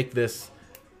trying to make this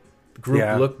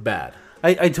group look bad.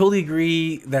 I totally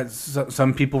agree that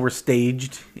some people were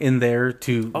staged in there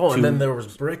to... Oh, and then there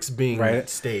was bricks being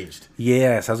staged.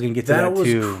 Yes, I was going to get to that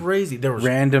too. That was crazy. There was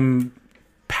random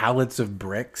pallets of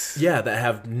bricks. Yeah, that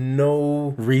have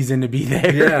no... reason to be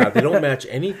there. Yeah, they don't match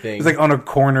anything. It's like on a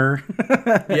corner.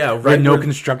 Yeah, right. No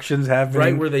construction's happening.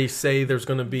 Right where they say there's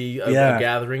going to be a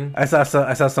gathering. I saw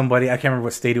somebody, I can't remember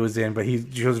what state it was in, but he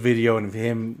shows video of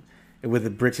him... with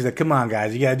the bricks. He's like, come on,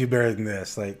 guys, you gotta do better than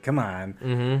this. Like, come on.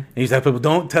 And he's like, people,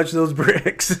 don't touch those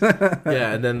bricks.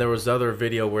 Yeah, and then there was other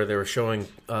video where they were showing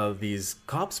these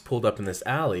cops pulled up in this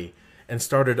alley and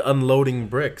started unloading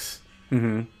bricks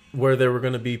where there were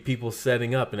going to be people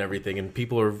setting up and everything. And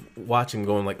people are watching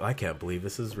going like, I can't believe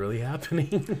this is really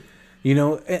happening.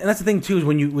 And that's the thing, too, is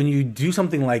when you do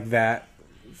something like that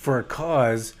for a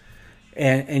cause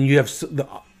and you have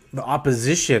the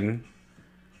opposition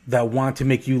that want to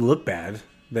make you look bad,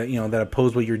 that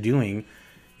oppose what you're doing,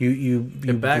 you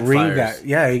bring that,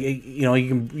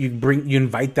 you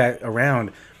invite that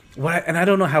around. And I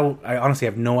don't know how. I honestly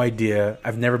have no idea.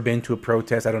 I've never been to a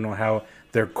protest. I don't know how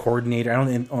they're coordinated. I don't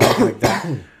know anything like that.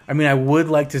 I mean, I would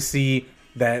like to see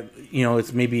that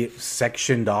it's maybe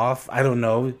sectioned off. I don't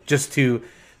know, just to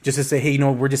just to say, hey, you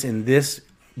know, we're just in this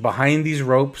behind these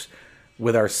ropes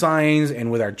with our signs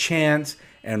and with our chants,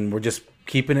 and we're just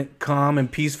keeping it calm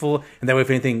and peaceful. And that way, if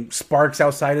anything sparks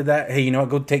outside of that, hey, you know what,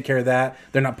 go take care of that.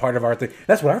 They're not part of our thing.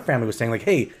 That's what our family was saying. Like,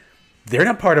 hey, they're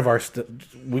not part of our.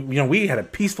 We had a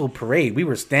peaceful parade. We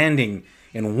were standing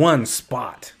in one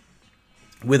spot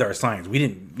with our signs. We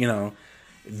didn't, you know,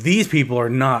 these people are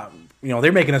not, you know,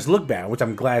 they're making us look bad, which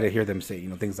I'm glad to hear them say, you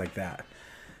know, things like that.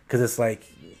 Because it's like,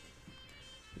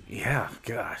 yeah,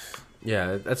 gosh.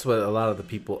 Yeah, that's what a lot of the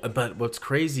people. But what's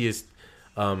crazy is,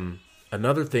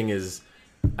 another thing is,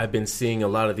 I've been seeing a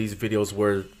lot of these videos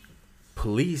where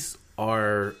police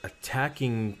are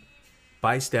attacking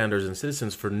bystanders and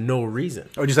citizens for no reason.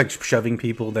 Or just like shoving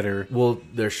people that are... Well,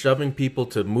 they're shoving people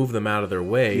to move them out of their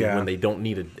way Yeah. when they don't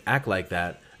need to act like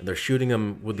that. And they're shooting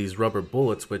them with these rubber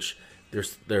bullets, which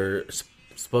they're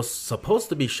supposed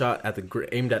to be shot at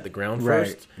aimed at the ground Right,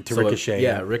 first. to ricochet.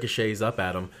 Yeah, ricochets up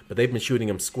at them. But they've been shooting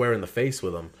them square in the face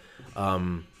with them.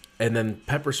 And then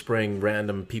pepper spraying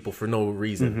random people for no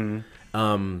reason.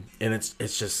 And it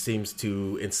just seems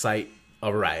to incite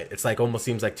a riot. It's like almost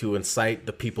seems like to incite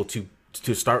the people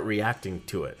to start reacting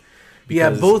to it.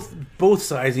 Yeah, both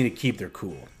sides need to keep their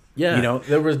cool. Yeah, you know,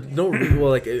 there was no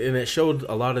and it showed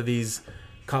a lot of these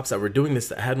cops that were doing this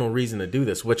that had no reason to do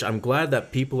this. Which I'm glad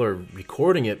that people are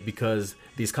recording it, because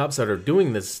these cops that are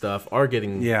doing this stuff are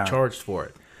getting charged for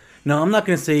it. No, I'm not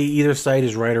going to say either side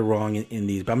is right or wrong in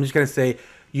these, but I'm just going to say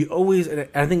you always.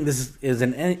 I think this is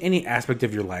in any aspect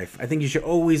of your life. I think you should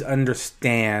always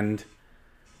understand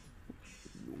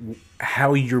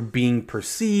how you're being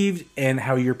perceived and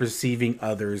how you're perceiving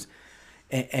others,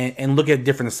 and look at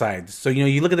different sides. So, you know,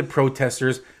 you look at the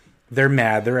protesters, they're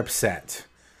mad, they're upset.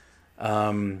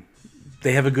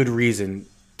 They have a good reason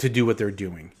to do what they're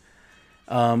doing.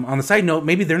 On the side note,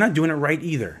 maybe they're not doing it right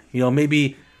either.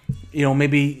 Maybe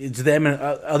it's them and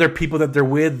other people that they're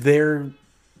with, they're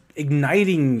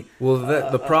igniting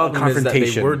the problem is that they were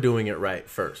confrontation. doing it right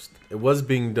first. It was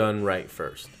being done right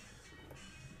first.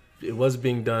 It was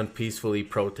being done peacefully,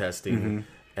 protesting,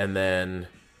 and then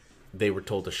they were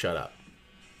told to shut up.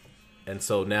 And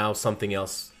so now something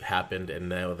else happened, and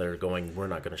now they're going, we're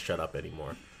not going to shut up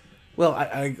anymore. Well,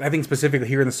 I think specifically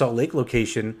here in the Salt Lake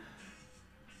location,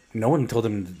 no one told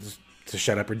them to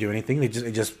shut up or do anything. It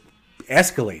just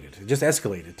escalated. It just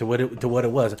escalated to what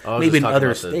it was. Maybe in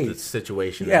other states. The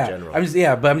situation Yeah, in general.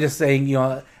 but I'm just saying, you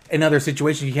know, in other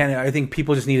situations, you can't. I think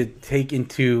people just need to take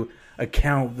into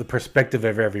account the perspective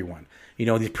of everyone. You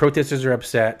know, these protesters are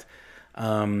upset.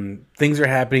 Things are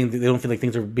happening. They don't feel like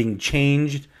things are being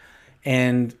changed,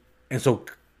 and so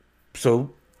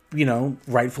you know,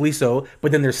 rightfully so.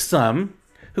 But then there's some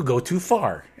who go too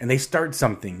far and they start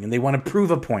something and they want to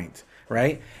prove a point,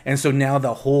 right? And so now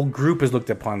the whole group is looked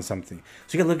upon something.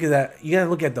 So you got to look at that. You got to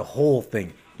look at the whole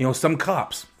thing. You know, some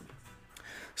cops,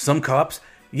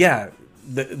 yeah.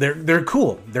 They're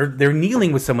cool. They're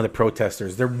kneeling with some of the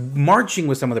protesters. They're marching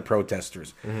with some of the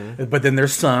protesters. But then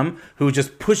there's some who are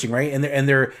just pushing, right? And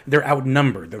they're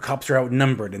outnumbered. The cops are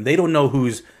outnumbered, and they don't know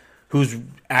who's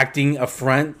acting a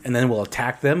front and then will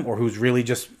attack them, or who's really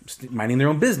just minding their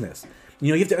own business. You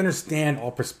know, you have to understand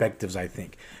all perspectives, I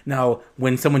think. Now,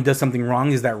 when someone does something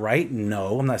wrong, is that right?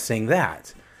 No, I'm not saying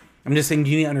that. I'm just saying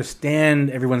you need to understand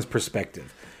everyone's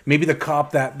perspective. Maybe the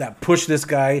cop that pushed this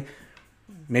guy,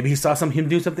 maybe he saw him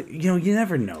do something. You know, you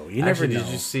never know. You never know. Did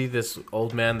you see this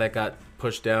old man that got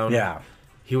pushed down? Yeah.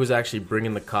 He was actually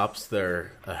bringing the cops a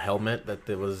helmet that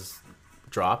was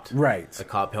dropped. Right. A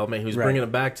cop helmet. He was bringing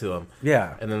it back to them.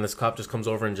 Yeah. And then this cop just comes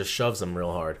over and just shoves him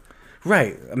real hard.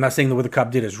 Right. I'm not saying that what the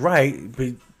cop did is right, but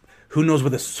who knows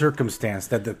what the circumstance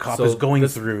that the cop is going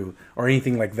through or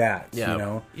anything like that. Yeah. You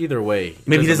know? Either way.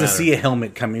 Maybe he doesn't see a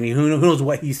helmet coming. I mean, who knows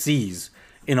what he sees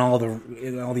in all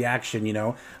the action, you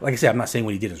know? Like I said, I'm not saying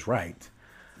what he did is right.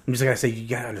 I'm just going to say you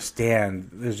got to understand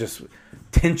there's just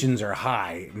tensions are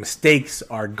high. Mistakes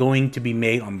are going to be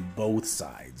made on both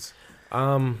sides.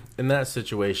 In that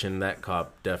situation, that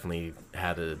cop definitely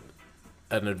had an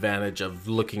advantage of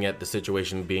looking at the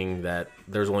situation being that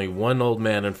there's only one old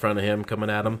man in front of him coming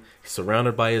at him. He's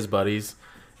surrounded by his buddies,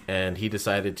 and he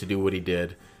decided to do what he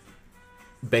did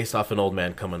based off an old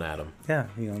man coming at him. Yeah,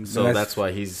 you know. So that's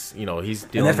why he's dealing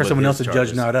with and that's for someone else his to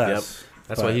charges. judge, not us. Yep.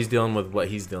 That's why he's dealing with what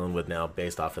he's dealing with now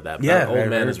based off of that. But Yeah, that old I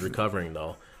man heard. is recovering,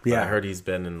 though. But Yeah. I heard he's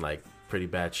been in, like, pretty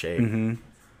bad shape. Mm-hmm.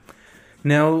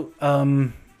 Now, I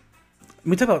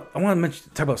want to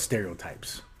talk about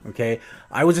stereotypes. Okay,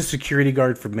 I was a security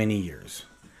guard for many years,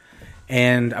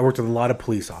 and I worked with a lot of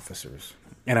police officers.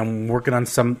 And I'm working on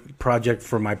some project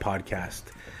for my podcast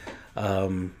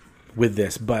with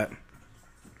this. But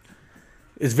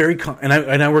is very and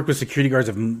I work with security guards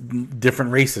of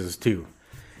different races too,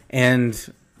 not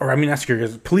security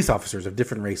guards, police officers of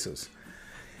different races,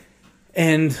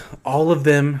 and all of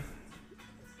them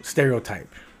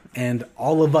stereotype, and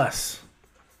all of us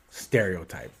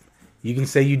stereotype. You can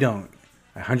say you don't.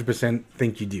 I 100%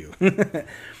 think you do.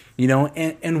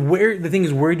 And where the thing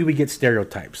is, where do we get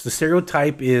stereotypes? The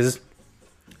stereotype is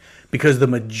because the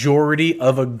majority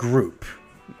of a group,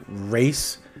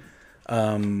 race,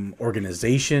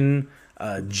 organization,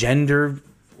 gender,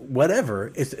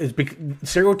 whatever,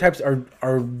 stereotypes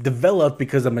are developed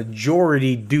because a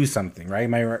majority do something, right?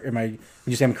 Would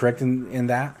you say I'm correct in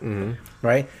that? Mm-hmm.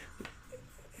 Right?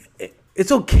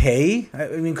 It's okay. I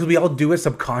mean, because we all do it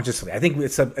subconsciously. I think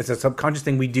it's a subconscious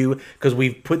thing we do because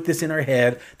we've put this in our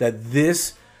head that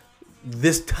this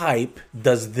type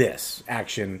does this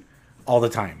action all the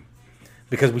time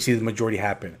because we see the majority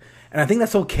happen. And I think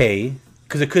that's okay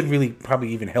because it could really probably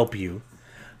even help you.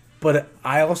 But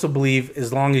I also believe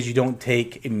as long as you don't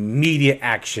take immediate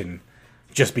action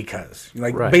just because.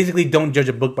 Basically don't judge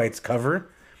a book by its cover.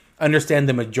 Understand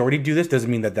the majority do this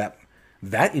doesn't mean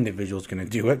that individual is going to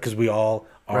do it because we all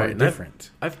are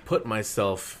different. I've put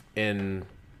myself in,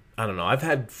 I don't know, I've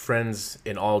had friends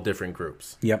in all different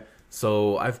groups. Yep.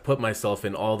 So I've put myself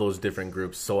in all those different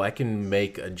groups so I can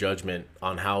make a judgment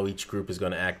on how each group is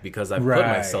going to act because I've put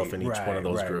myself in each one of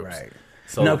those groups. Right.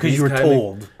 So no, because you were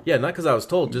told. Yeah, not because I was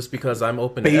told, just because I'm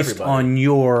open to everybody. Based on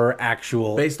your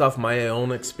actual... Based off my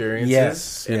own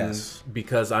experiences. Yes.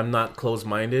 Because I'm not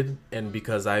closed-minded and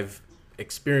because I've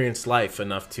experienced life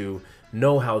enough to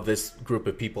know how this group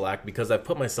of people act because I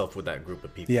put myself with that group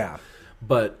of people. Yeah.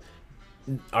 But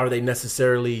are they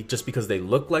necessarily, just because they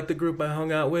look like the group I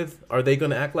hung out with, are they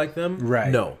going to act like them? Right.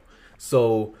 No.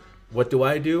 So what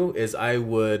do? Is I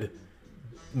would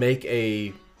make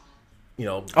a,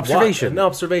 observation. An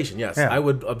observation, yes. Yeah. I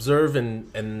would observe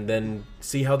and then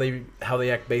see how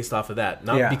they act based off of that.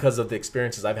 Not because of the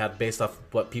experiences I've had based off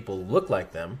what people look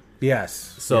like them. Yes.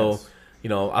 So,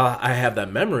 yes. I have that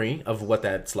memory of what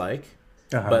that's like.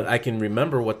 But I can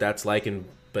remember what that's like,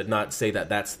 but not say that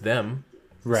that's them.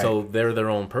 Right. So they're their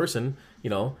own person.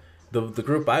 The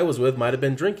group I was with might have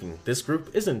been drinking. This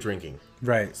group isn't drinking.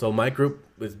 Right. So my group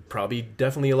is probably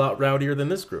definitely a lot rowdier than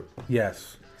this group.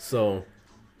 Yes. So,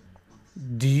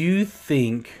 do you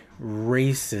think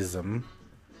racism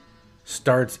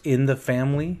starts in the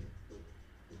family?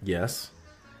 Yes.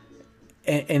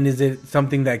 And is it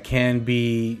something that can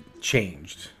be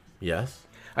changed? Yes.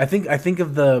 I think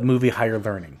of the movie Higher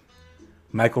Learning.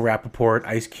 Michael Rappaport,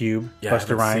 Ice Cube,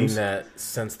 Busta Rhymes. I've seen that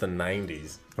since the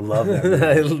 90s. I love that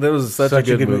movie. That was such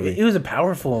a good movie. It was a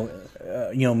powerful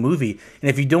movie. And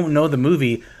if you don't know the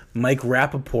movie, Mike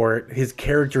Rappaport, his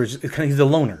character is he's a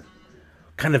loner.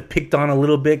 Kind of picked on a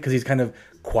little bit because he's kind of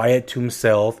quiet to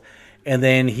himself. And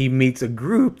then he meets a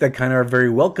group that kind of are very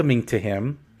welcoming to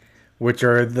him, which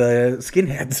are the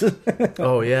skinheads.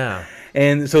 Oh, yeah.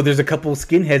 And so there's a couple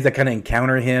skinheads that kind of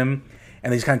encounter him,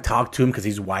 and they just kind of talk to him because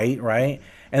he's white, right?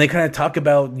 And they kind of talk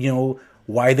about,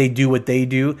 why they do what they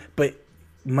do. But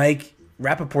Mike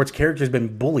Rappaport's character has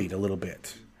been bullied a little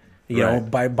bit,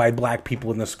 by black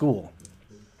people in the school.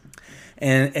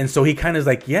 And so he kind of is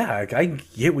like, yeah, I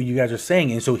get what you guys are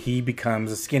saying. And so he becomes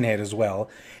a skinhead as well.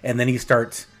 And then he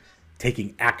starts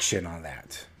taking action on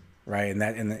that. Right,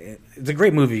 and it's a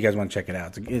great movie. You guys want to check it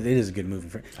out? It is a good movie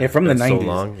from the 90s. So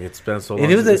long. It's been so long.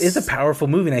 It's a powerful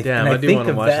movie. And I do think want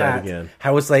to of watch that again.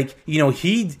 How it's like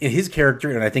his character,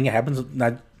 and I think it happens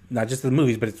not just in the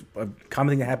movies, but it's a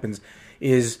common thing that happens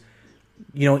is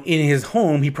in his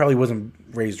home he probably wasn't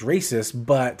raised racist,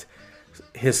 but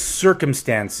his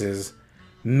circumstances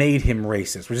made him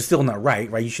racist, which is still not right.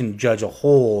 Right, you shouldn't judge a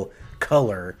whole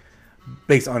color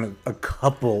based on a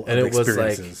couple of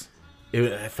experiences.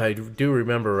 If I do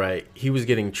remember right, he was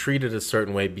getting treated a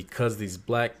certain way because these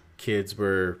black kids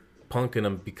were punking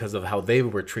him because of how they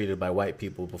were treated by white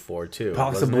people before too.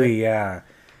 Possibly, yeah.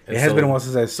 It has been a while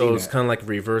since I've seen it. So it's kind of like a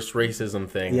reverse racism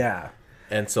thing. Yeah.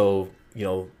 And so,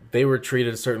 they were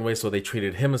treated a certain way, so they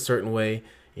treated him a certain way,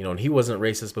 and he wasn't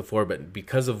racist before, but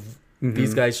because of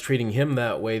these guys treating him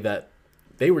that way, that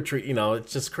they were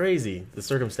it's just crazy, the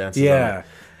circumstances. Yeah.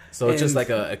 So it's just like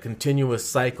a continuous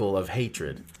cycle of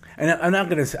hatred. And I'm not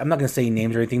gonna say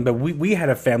names or anything, but we had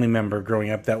a family member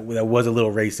growing up that was a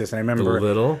little racist, and I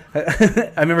remember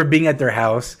I remember being at their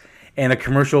house, and a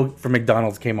commercial for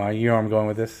McDonald's came on. You know where I'm going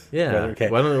with this? Yeah.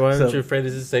 Okay. Why don't you afraid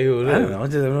to say who it is? I don't know. I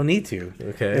don't need to.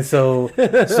 Okay. And so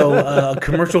a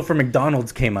commercial for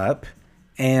McDonald's came up,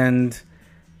 and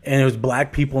it was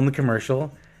black people in the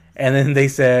commercial, and then they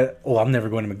said, "Oh, I'm never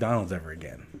going to McDonald's ever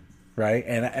again," right?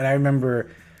 And I remember,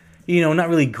 not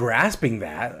really grasping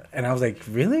that. And I was like,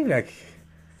 really? Like,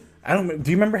 I don't. Do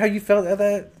you remember how you felt at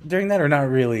that during that, or not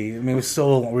really? I mean, it was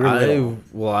so. We were little.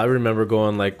 Well, I remember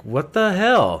going like, "What the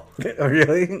hell?" Oh,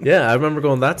 really? Yeah, I remember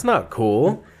going, "That's not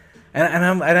cool." I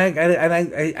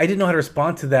didn't know how to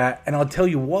respond to that, and I'll tell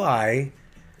you why.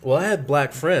 Well, I had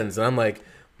black friends, and I'm like,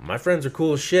 my friends are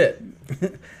cool as shit.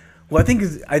 Well,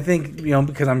 I think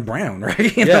because I'm brown,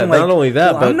 right? Yeah, not only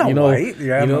that, but I'm not white.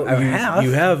 Yeah,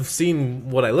 you have seen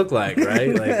what I look like,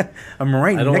 right? Like I'm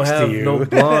right I don't next have to you. no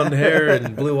blonde hair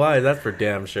and blue eyes. That's for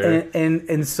damn sure.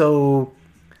 And so,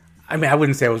 I mean, I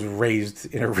wouldn't say I was raised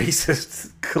in a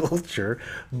racist culture,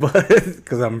 but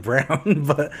because I'm brown,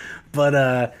 but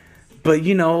like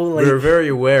We were very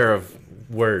aware of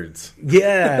words.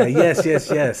 Yeah,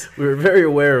 yes. We were very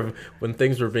aware of when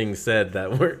things were being said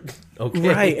that weren't okay.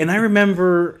 Right, and I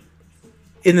remember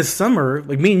in the summer,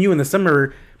 like me and you in the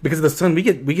summer, because of the sun, we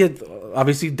get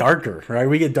obviously darker, right?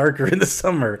 We get darker in the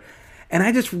summer. And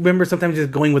I just remember sometimes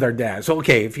just going with our dad. So,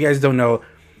 okay, if you guys don't know,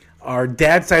 our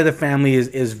dad's side of the family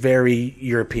is very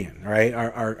European, right?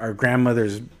 Our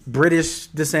grandmother's British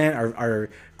descent, our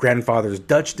grandfather's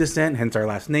Dutch descent, hence our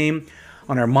last name.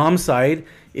 On our mom's side,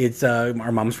 it's our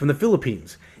mom's from the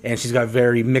Philippines, and she's got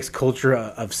very mixed culture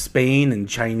of Spain and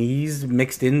Chinese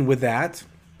mixed in with that.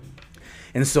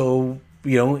 And so,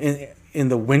 in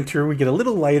the winter we get a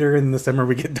little lighter, in the summer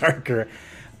we get darker.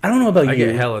 I don't know about you. I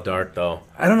get hella dark though.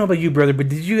 I don't know about you, brother, but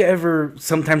did you ever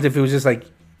sometimes, if it was just like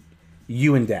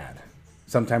you and dad,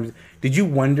 sometimes did you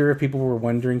wonder if people were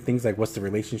wondering things like what's the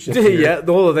relationship here? Yeah,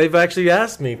 well, they've actually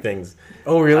asked me things.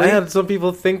 Oh, really? I had some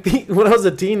people think when I was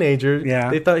a teenager,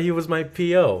 Yeah. they thought he was my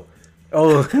PO.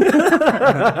 Oh,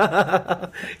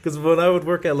 Because when I would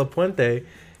work at La Puente,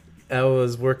 I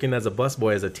was working as a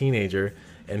busboy as a teenager,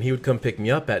 and he would come pick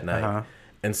me up at night. Uh-huh.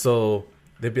 And so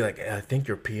they'd be like, "I think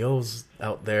your PO's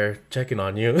out there checking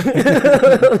on you."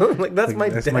 Like, that's my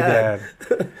dad. my dad.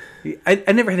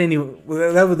 I never had any.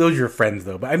 Those were your friends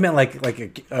though, but I meant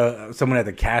like someone at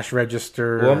the cash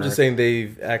register. Well, I'm just saying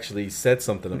they've actually said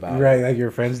something about it. Right, like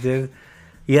your friends did.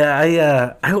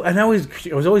 Yeah, I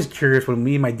was always curious when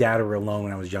me and my dad were alone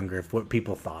when I was younger, if what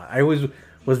people thought. I always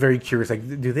was very curious.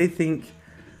 Like, do they think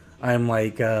I'm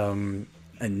like a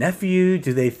nephew?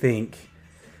 Do they think?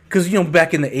 Because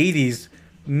back in the '80s,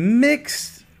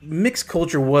 mixed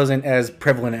culture wasn't as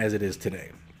prevalent as it is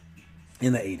today.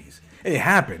 In the '80s, it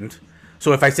happened.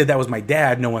 So if I said that was my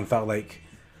dad, no one thought like,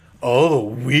 "Oh,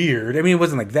 weird." I mean, it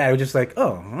wasn't like that. It was just like,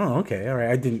 "Oh, okay, all right."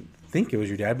 I didn't think it was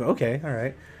your dad, but okay, all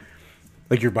right.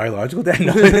 Like your biological dad?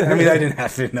 No, I mean, I didn't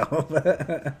have to know.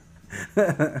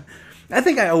 I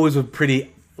think I always was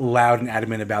pretty loud and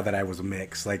adamant about that I was a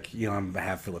mix. Like, I'm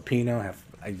half Filipino,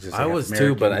 I was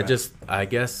too, but I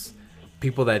guess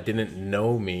people that didn't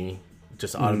know me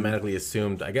just automatically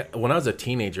assumed. When I was a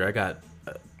teenager, I got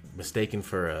mistaken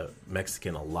for a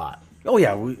Mexican a lot. Oh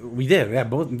yeah, we did. Yeah,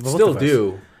 both Still of us.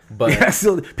 do. But yeah,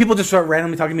 so people just start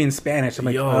randomly talking to me in Spanish. I'm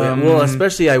like, well,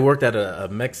 especially I worked at a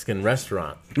Mexican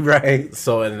restaurant, right?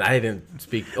 So, and I didn't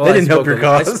speak. That didn't help your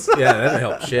cause. Yeah, that didn't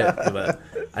help shit. But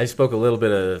I spoke a little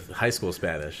bit of high school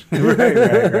Spanish.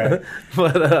 right.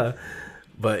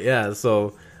 But yeah,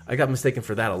 so I got mistaken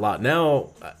for that a lot.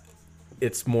 Now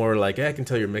it's more like, I can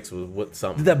tell you're mixed with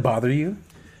something. Did that bother you?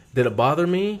 Did it bother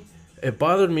me? It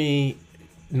bothered me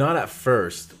not at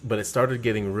first, but it started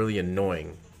getting really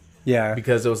annoying. Yeah.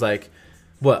 Because it was like,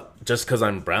 what? Just because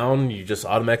I'm brown, you just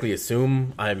automatically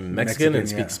assume I'm Mexican and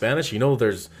speak Spanish?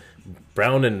 There's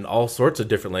brown in all sorts of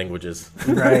different languages.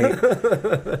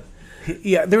 Right.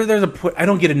 Yeah, there's a point. I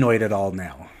don't get annoyed at all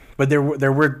now. But there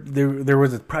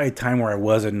was probably a time where I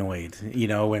was annoyed.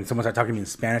 When someone started talking to me in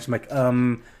Spanish, I'm like,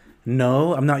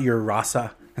 no, I'm not your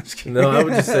raza. No, I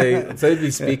would just say, instead of me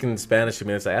speaking Spanish to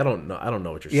me, I'd say, I don't know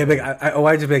what you're saying. Yeah, but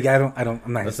I just be like, I'm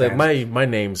not. Let's say my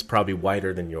name's probably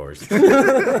whiter than yours. You're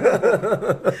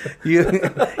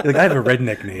like, I have a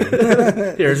redneck name.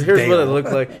 Here's what I look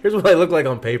like. Here's what I look like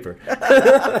on paper.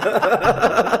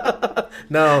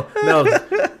 No,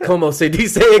 como se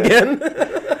dice again?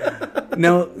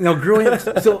 No, growing up,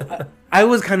 so I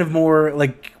was kind of more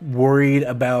like worried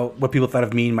about what people thought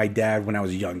of me and my dad when I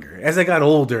was younger. As I got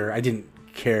older, I didn't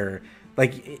care.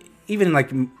 Like, even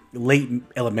like late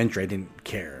elementary, I didn't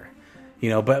care.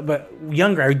 But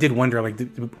younger, I did wonder, like,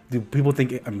 do people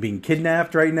think I'm being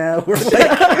kidnapped right now? Or like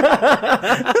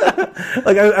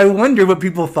I wondered what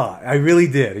people thought. I really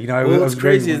did. What's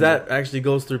crazy is that actually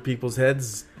goes through people's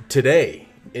heads today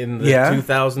in the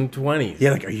 2020s.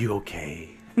 Yeah, like, are you okay?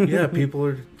 Yeah, people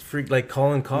are like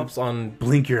calling cops on.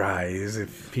 Blink your eyes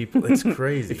if people. It's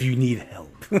crazy. If you need help.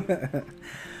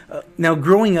 Now,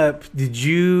 growing up, did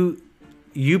you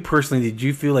you personally, did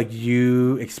you feel like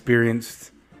you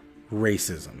experienced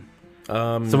racism?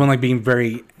 Someone like being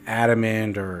very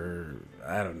adamant, or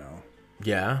I don't know.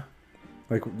 Yeah.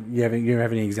 Like, you have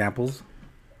any examples?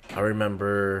 I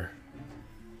remember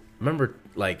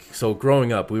like, so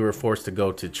growing up, we were forced to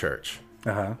go to church.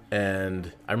 Uh-huh.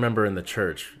 And I remember in the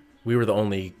church, we were the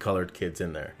only colored kids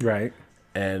in there. Right.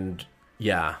 And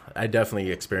yeah, I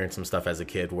definitely experienced some stuff as a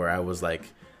kid where I was like,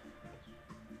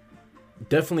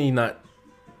 definitely not,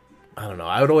 I don't know.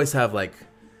 I would always have like,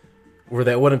 where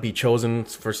they wouldn't be chosen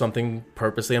for something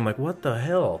purposely. I'm like, what the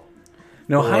hell?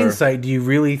 No, hindsight, do you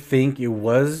really think it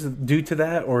was due to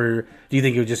that? Or do you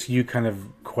think it was just you kind of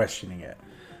questioning it?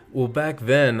 Well, back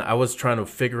then, I was trying to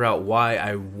figure out why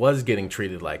I was getting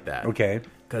treated like that. Okay.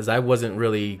 Because I wasn't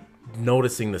really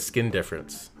noticing the skin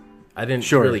difference. I didn't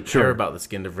really care about the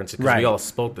skin difference because we all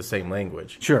spoke the same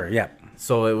language. Sure, yeah.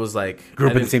 So it was like... Grew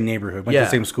up in the same neighborhood, went to the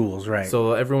same schools, right.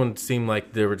 So everyone seemed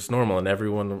like they were just normal, and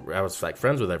I was like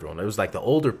friends with everyone. It was like the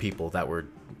older people that were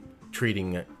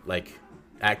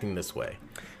acting this way.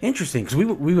 Interesting, because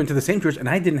we went to the same church, and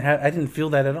I didn't feel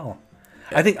that at all.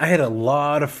 I think I had a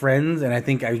lot of friends, and I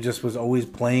think I just was always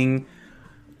playing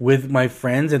with my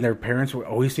friends, and their parents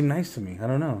always seemed nice to me. I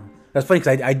don't know. That's funny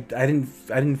because I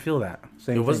didn't feel that.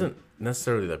 It wasn't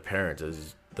necessarily the parents; it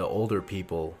was the older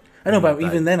people. I know, but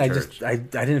even then, I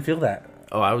didn't feel that.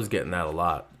 Oh, I was getting that a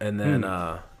lot, and then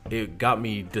it got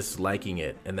me disliking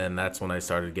it, and then that's when I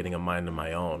started getting a mind of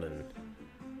my own and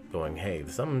going, "Hey,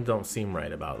 something don't seem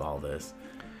right about all this."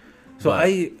 So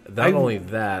not only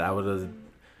that, I would have.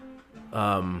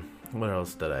 What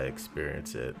else did I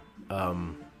experience it?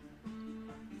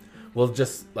 Well,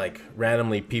 just like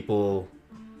randomly people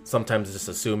sometimes just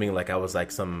assuming like I was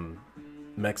like some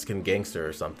Mexican gangster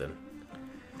or something.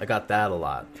 I got that a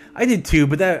lot. I did too,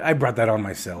 but I brought that on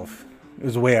myself. It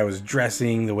was the way I was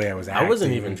dressing, the way I was acting. I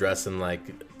wasn't even dressing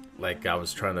like I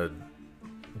was trying to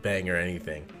bang or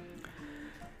anything.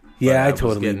 Yeah, I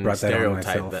totally brought that on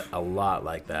myself. Stereotyped a lot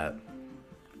like that.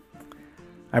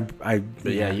 But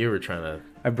yeah, you were trying to.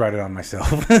 I brought it on myself.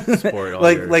 Sport all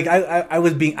I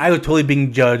was totally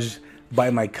being judged by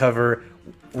my cover,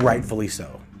 rightfully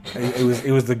so.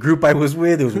 It was the group I was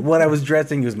with. It was what I was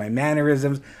dressing. It was my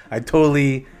mannerisms. I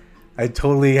totally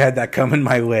had that coming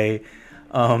my way.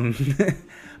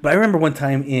 But I remember one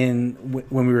time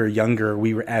when we were younger,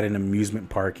 we were at an amusement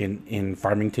park in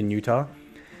Farmington, Utah.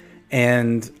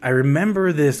 And I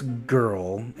remember this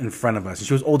girl in front of us. And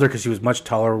she was older because she was much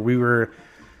taller. We were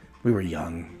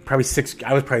young, probably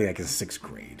I was probably like in 6th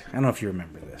grade. I don't know if you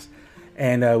remember this.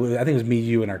 And I think it was me,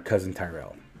 you, and our cousin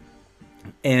Tyrell.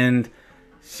 And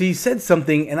she said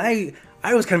something, and I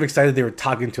was kind of excited they were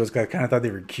talking to us because I kind of thought they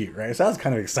were cute, right? So I was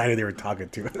kind of excited they were talking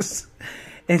to us.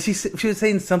 And she was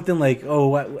saying something like,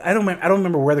 "Oh, I don't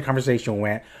remember where the conversation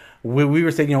went." We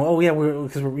were saying, "Oh yeah,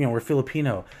 we're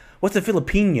Filipino. What's a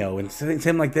Filipino?" And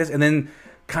something like this, and then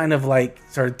kind of like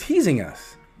started teasing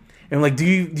us. And like, do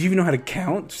you even know how to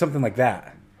count? Something like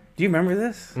that. Do you remember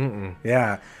this? Mm-mm.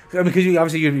 Yeah, I mean, because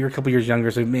you're a couple years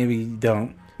younger, so maybe you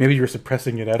don't. Maybe you were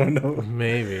suppressing it. I don't know.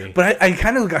 Maybe. But I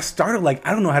kind of got started like,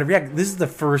 I don't know how to react. This is the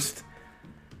first,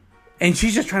 and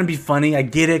she's just trying to be funny. I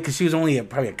get it because she was only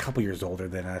probably a couple years older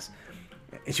than us,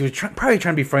 and she was probably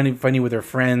trying to be funny with her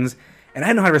friends. And I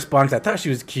didn't know how to respond to that. I thought she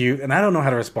was cute, and I don't know how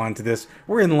to respond to this.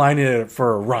 We're in line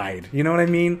for a ride. You know what I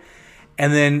mean?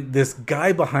 And then this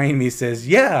guy behind me says,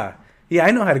 yeah,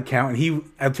 I know how to count.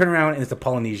 And I turn around, and it's a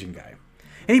Polynesian guy.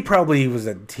 And he probably was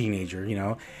a teenager, you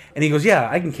know. And he goes, yeah,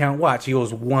 I can count. Watch. He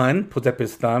goes 1, puts up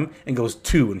his thumb, and goes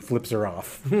 2, and flips her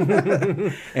off.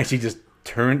 And she just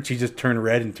turned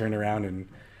red and turned around, and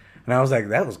I was like,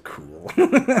 that was cool.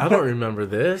 I don't remember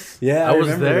this. Yeah, I was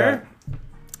there. That.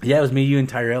 Yeah, it was me, you, and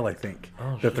Tyrell, I think.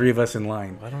 Oh, the three of us in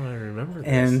line. Why don't I remember this?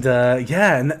 And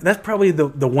and that's probably the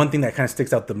one thing that kind of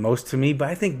sticks out the most to me. But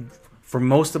I think for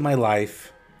most of my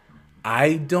life,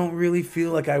 I don't really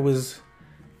feel like I was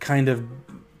kind of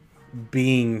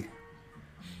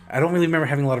I don't really remember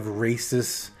having a lot of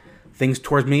racist things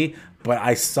towards me, but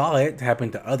I saw it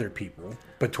happen to other people.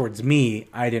 But towards me,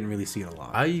 I didn't really see it a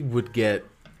lot. I would get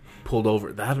pulled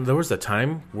over. There was a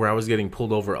time where I was getting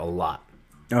pulled over a lot.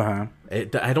 Uh-huh.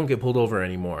 I don't get pulled over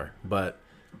anymore, but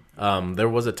there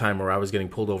was a time where I was getting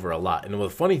pulled over a lot. And the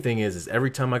funny thing is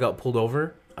every time I got pulled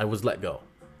over, I was let go.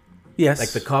 Yes.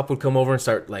 Like the cop would come over and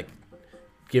start like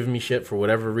giving me shit for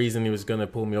whatever reason he was going to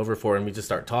pull me over for, and we just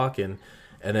start talking.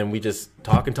 And then we just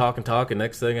talk. And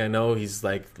next thing I know, he's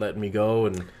like letting me go.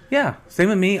 And yeah, same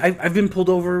with me. I've been pulled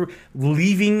over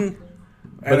leaving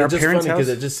at our parents' house. Because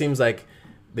it just seems like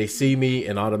they see me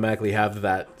and automatically have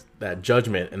that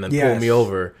judgment and then pull me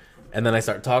over. And then I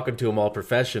start talking to them all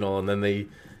professional. And then they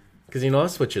Because, I'll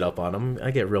switch it up on them.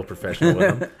 I get real professional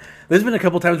with them. There's been a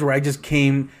couple times where I just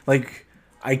came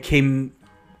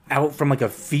out from like a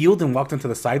field and walked onto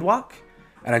the sidewalk,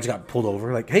 and I just got pulled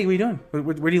over. Like, hey, what are you doing?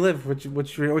 Where do you live?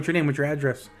 What's your name? What's your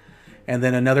address? And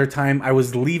then another time, I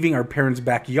was leaving our parents'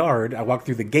 backyard. I walked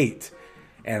through the gate,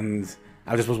 and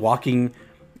I just was walking.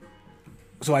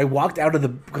 So I walked out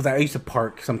of because I used to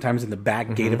park sometimes in the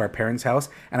back gate of our parents' house,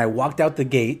 and I walked out the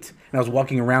gate, and I was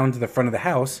walking around to the front of the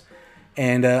house,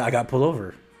 and I got pulled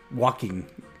over walking.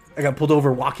 I got pulled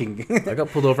over walking. I got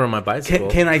pulled over on my bicycle.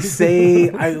 Can I say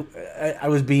I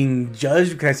was being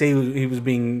judged? Can I say he was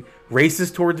being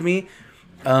racist towards me?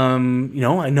 I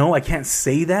know I can't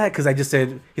say that because I just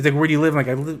said, he's like, where do you live? I'm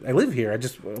like, I live here.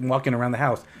 I'm walking around the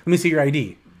house. Let me see your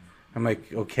ID. I'm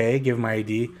like, okay, give him my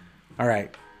ID. All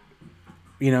right.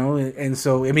 And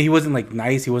so, I mean, he wasn't like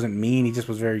nice. He wasn't mean. He just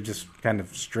was very just kind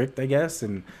of strict, I guess.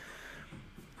 And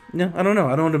no, I don't know.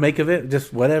 I don't know what to make of it.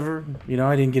 Just whatever.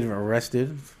 I didn't get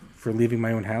arrested for leaving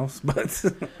my own house, but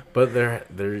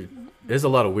there is a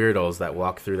lot of weirdos that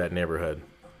walk through that neighborhood.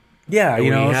 Yeah, we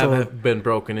have been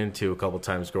broken into a couple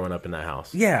times growing up in that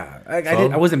house. Yeah,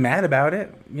 I wasn't mad about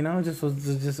it. It just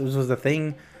was a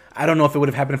thing. I don't know if it would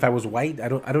have happened if I was white. I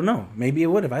don't know. Maybe it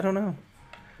would have. I don't know.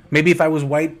 Maybe if I was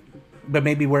white, but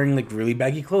maybe wearing like really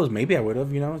baggy clothes, maybe I would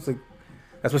have. It's like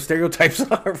that's what stereotypes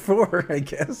are for, I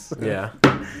guess. Yeah.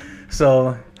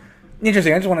 So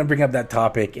interesting. I just want to bring up that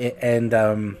topic, and I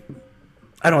don't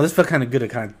know. This felt kind of good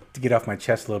to get off my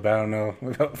chest a little bit. I don't know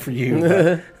about for you.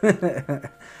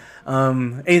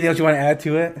 Anything else you want to add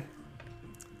to it?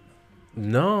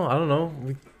 No, I don't know.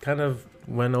 We kind of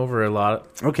went over a lot.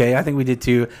 Okay, I think we did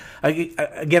too.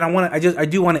 I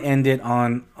do want to end it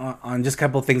on just a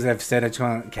couple of things that I've said. I just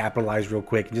want to capitalize real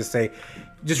quick and just say,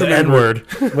 just the remember.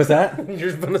 N-word. What's that? You're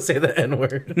just going to say the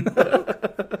N-word.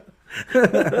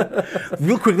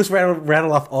 Real quick, let's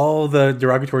rattle off all the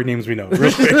derogatory names we know.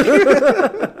 Real quick.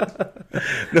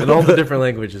 In all the different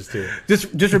languages too.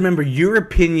 Just remember, your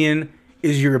opinion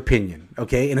is your opinion,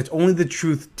 okay? And it's only the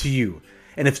truth to you.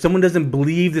 And if someone doesn't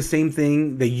believe the same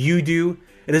thing that you do,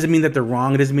 it doesn't mean that they're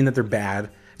wrong. It doesn't mean that they're bad.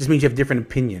 It just means you have a different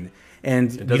opinion.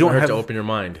 And it doesn't hurt to open your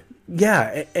mind.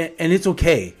 Yeah, and it's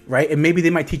okay, right? And maybe they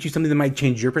might teach you something that might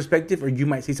change your perspective, or you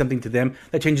might say something to them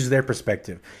that changes their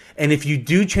perspective. And if you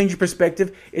do change your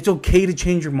perspective, it's okay to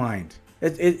change your mind.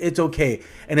 It's okay.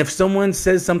 And if someone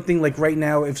says something like right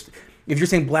now, if you're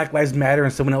saying Black Lives Matter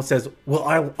and someone else says,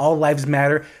 well, all lives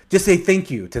matter, just say thank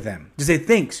you to them. Just say,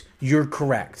 thanks, you're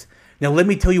correct. Now, let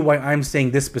me tell you why I'm saying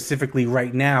this specifically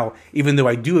right now, even though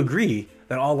I do agree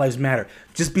that all lives matter.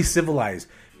 Just be civilized.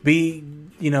 It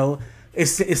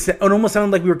almost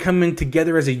sounded like we were coming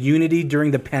together as a unity during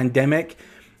the pandemic,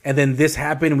 and then this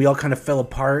happened, and we all kind of fell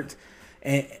apart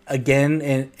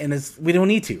again, and we don't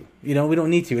need to. We don't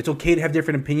need to. It's okay to have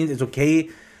different opinions. It's okay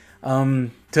to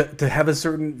have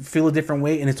feel a different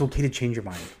way, and it's okay to change your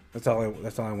mind. That's all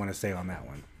I want to say on that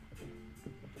one.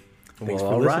 Thanks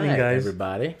for listening, guys.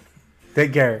 Everybody.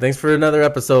 Take care. Thanks for another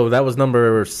episode. That was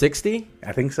number 60?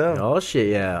 I think so. Oh, shit,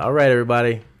 yeah. All right,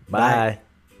 everybody. Bye.